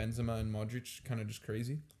like Benzema and Modric, kind of just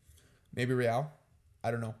crazy. Maybe Real. I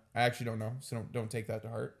don't know. I actually don't know. So don't take that to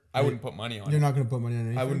heart. I wouldn't put money on it. You're not going to put money on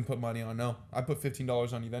anything? I wouldn't put money on. No, I put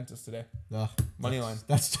 $15 on Juventus today. Money line.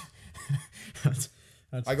 That's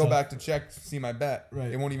I go back to check to see my bet.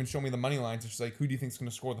 Right. It won't even show me the money lines. It's just like, who do you think's going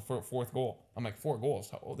to score the fourth goal? I'm like, 4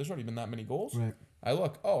 goals. Oh, there's already been that many goals. Right. I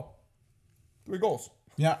look. Oh, 3 goals.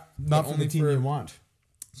 Yeah, not for the team you want.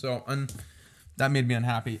 So that made me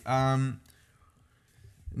unhappy.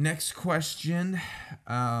 Next question.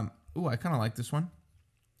 I kind of like this one.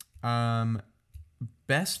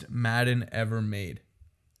 Best Madden ever made.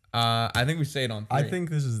 I think we say it on 3. I think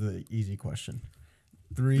this is the easy question.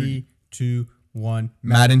 3, 2, 1.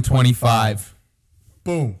 Madden 25.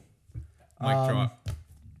 Boom. Mic drop.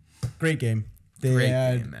 Great game. Great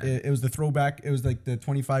game, man. It was the throwback. It was like the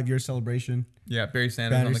 25-year celebration. Yeah, Barry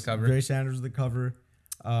Sanders on the cover. Barry Sanders was the cover.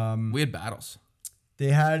 We had battles.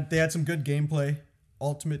 They had some good gameplay.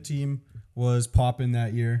 Ultimate Team was popping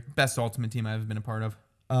that year. Best Ultimate Team I've ever been a part of.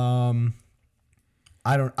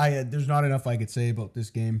 There's not enough I could say about this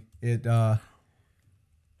game.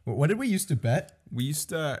 What did we used to bet? We used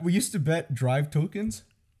to bet drive tokens.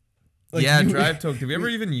 Drive token. Did we ever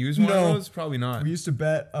even use one of those? Probably not. We used to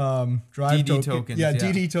bet drive tokens. Yeah,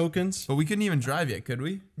 DD tokens. But we couldn't even drive yet, could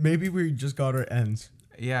we? Maybe we just got our ends.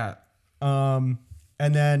 Yeah. And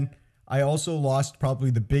then I also lost probably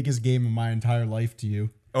the biggest game of my entire life to you.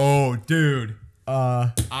 Oh, dude.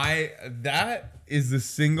 That is the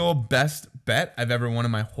single best bet I've ever won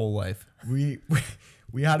in my whole life. We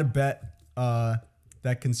had a bet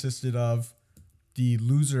that consisted of the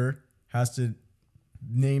loser has to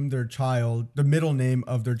name their child, the middle name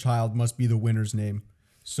of their child must be the winner's name.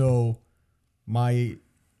 So my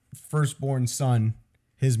firstborn son,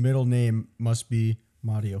 his middle name must be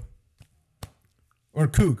Mario. Or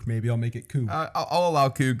Kook, maybe I'll make it Kook. I'll allow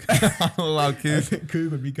Kook. I'll allow Kook. I think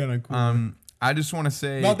Kook would be kind of cool. I just want to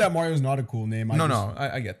say... Not that Mario's not a cool name.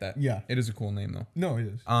 I get that. Yeah. It is a cool name, though. No, it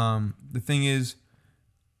is. The thing is,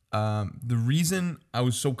 the reason I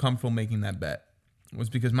was so comfortable making that bet was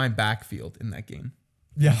because my backfield in that game,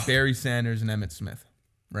 Barry Sanders and Emmitt Smith,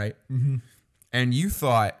 right? Mm-hmm. And you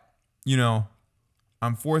thought,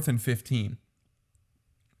 I'm 4th and 15.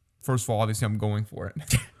 First of all, obviously, I'm going for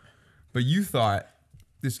it. But you thought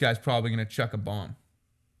this guy's probably going to chuck a bomb.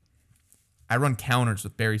 I run counters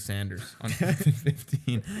with Barry Sanders on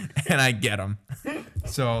 15, and I get him.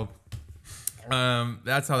 So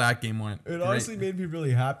That's how that game went. It honestly made me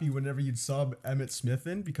really happy whenever you'd sub Emmett Smith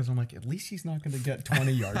in because I'm like, at least he's not going to get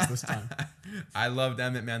 20 yards this time. I loved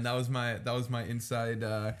Emmett, man. That was my inside.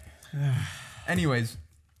 Anyways,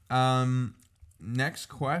 next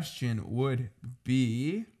question would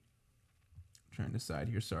be. Trying to decide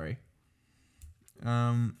here. Sorry.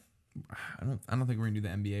 I don't think we're gonna do the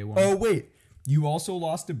NBA one. Oh wait, you also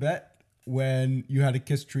lost a bet when you had to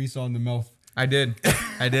kiss Teresa on the mouth. I did.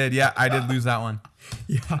 Yeah, I did lose that one.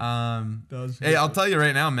 Yeah. Hey, I'll tell you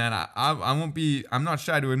right now, man. I won't be. I'm not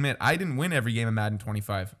shy to admit I didn't win every game of Madden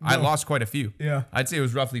 25. No. I lost quite a few. Yeah. I'd say it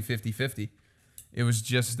was roughly 50-50. It was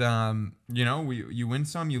just, you win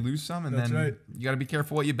some, you lose some, and then you got to be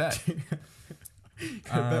careful what you bet.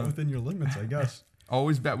 Bet within your limits, I guess.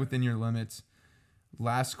 Always bet within your limits.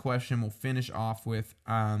 Last question we'll finish off with.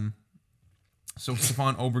 So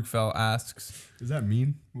Stefan Obergfell asks, does that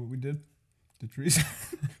mean what we did to Teresa?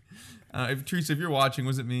 Teresa, if you're watching,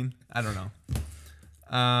 was it mean? I don't know.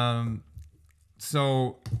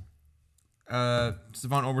 Stefan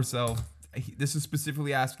Obergfell, this is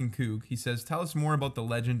specifically asking Coog. He says, tell us more about the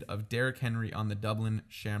legend of Derrick Henry on the Dublin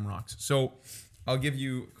Shamrocks. So I'll give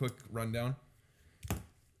you a quick rundown.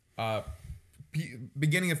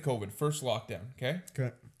 Beginning of COVID, first lockdown, okay?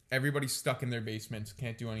 Okay. Everybody's stuck in their basements,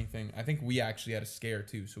 can't do anything. I think we actually had a scare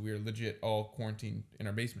too, so we were legit all quarantined in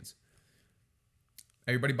our basements.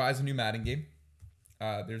 Everybody buys a new Madden game.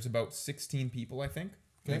 There's about 16 people, I think.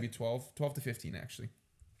 Okay. Maybe 12 to 15 actually.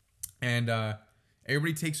 And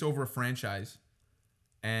everybody takes over a franchise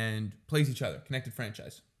and plays each other, connected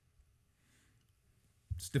franchise.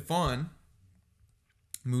 Stefan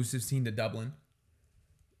moves his team to Dublin.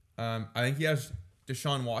 I think he has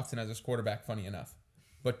Deshaun Watson as his quarterback, funny enough.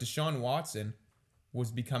 But Deshaun Watson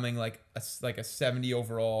was becoming like a 70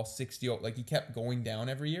 overall, 60, like he kept going down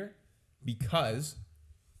every year because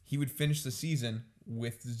he would finish the season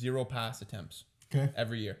with 0 pass attempts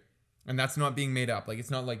every year. And that's not being made up. Like,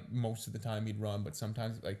 it's not like most of the time he'd run, but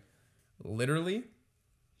sometimes, like, literally,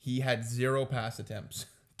 he had 0 pass attempts.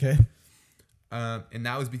 Okay. And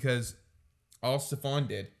that was because all Stefan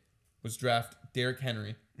did was draft Derrick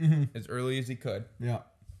Henry as early as he could. Yeah.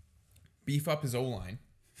 Beef up his O-line.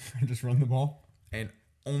 And just run the ball. And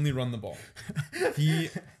only run the ball. He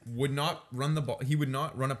would not run the ball. He would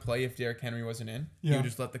not run a play if Derrick Henry wasn't in. Yeah. He would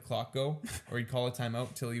just let the clock go, or he'd call a timeout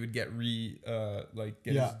until he would get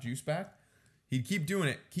his juice back. He'd keep doing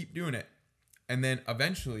it, and then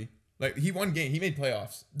eventually, like, he won game. He made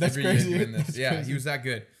playoffs. That's every crazy. Year doing this. Crazy. He was that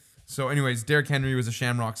good. So, anyways, Derrick Henry was a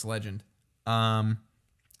Shamrocks legend, and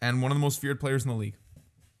one of the most feared players in the league.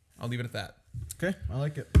 I'll leave it at that. Okay, I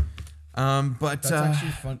like it. But that's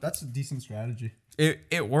actually fun. That's a decent strategy.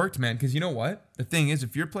 It worked, man, because you know what? The thing is,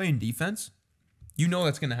 if you're playing defense, you know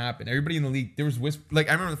that's going to happen. Everybody in the league, there was like,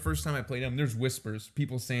 I remember the first time I played him, there's whispers,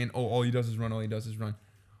 people saying, oh, all he does is run.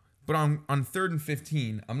 But on 3rd and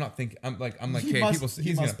 15, I'm not thinking, I'm like, hey, he's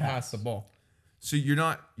going to pass the ball. So you're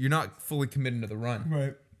not fully committed to the run.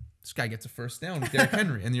 Right. This guy gets a first down with Derrick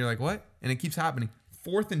Henry, and you're like, what? And it keeps happening.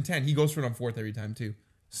 4th and 10, he goes for it on 4th every time too.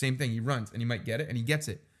 Same thing, he runs, and he might get it, and he gets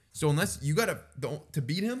it. So unless you to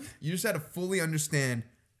beat him, you just got to fully understand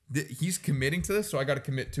that he's committing to this. So I got to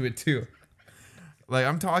commit to it too. Like,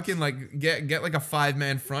 I'm talking like get like a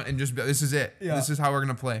 5-man front and just this is it. Yeah. This is how we're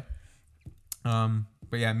gonna play.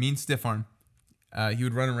 But yeah, mean stiff arm. He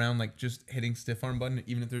would run around like just hitting stiff arm button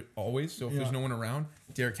even if there's always. So if there's no one around,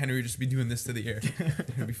 Derrick Henry would just be doing this to the air.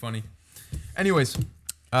 It'd be funny. Anyways,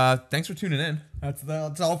 thanks for tuning in.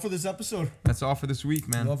 That's all for this episode. That's all for this week,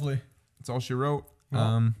 man. Lovely. That's all she wrote.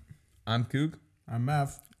 I'm Coog. I'm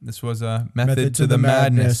Mav. This was a Method to the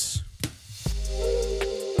Madness.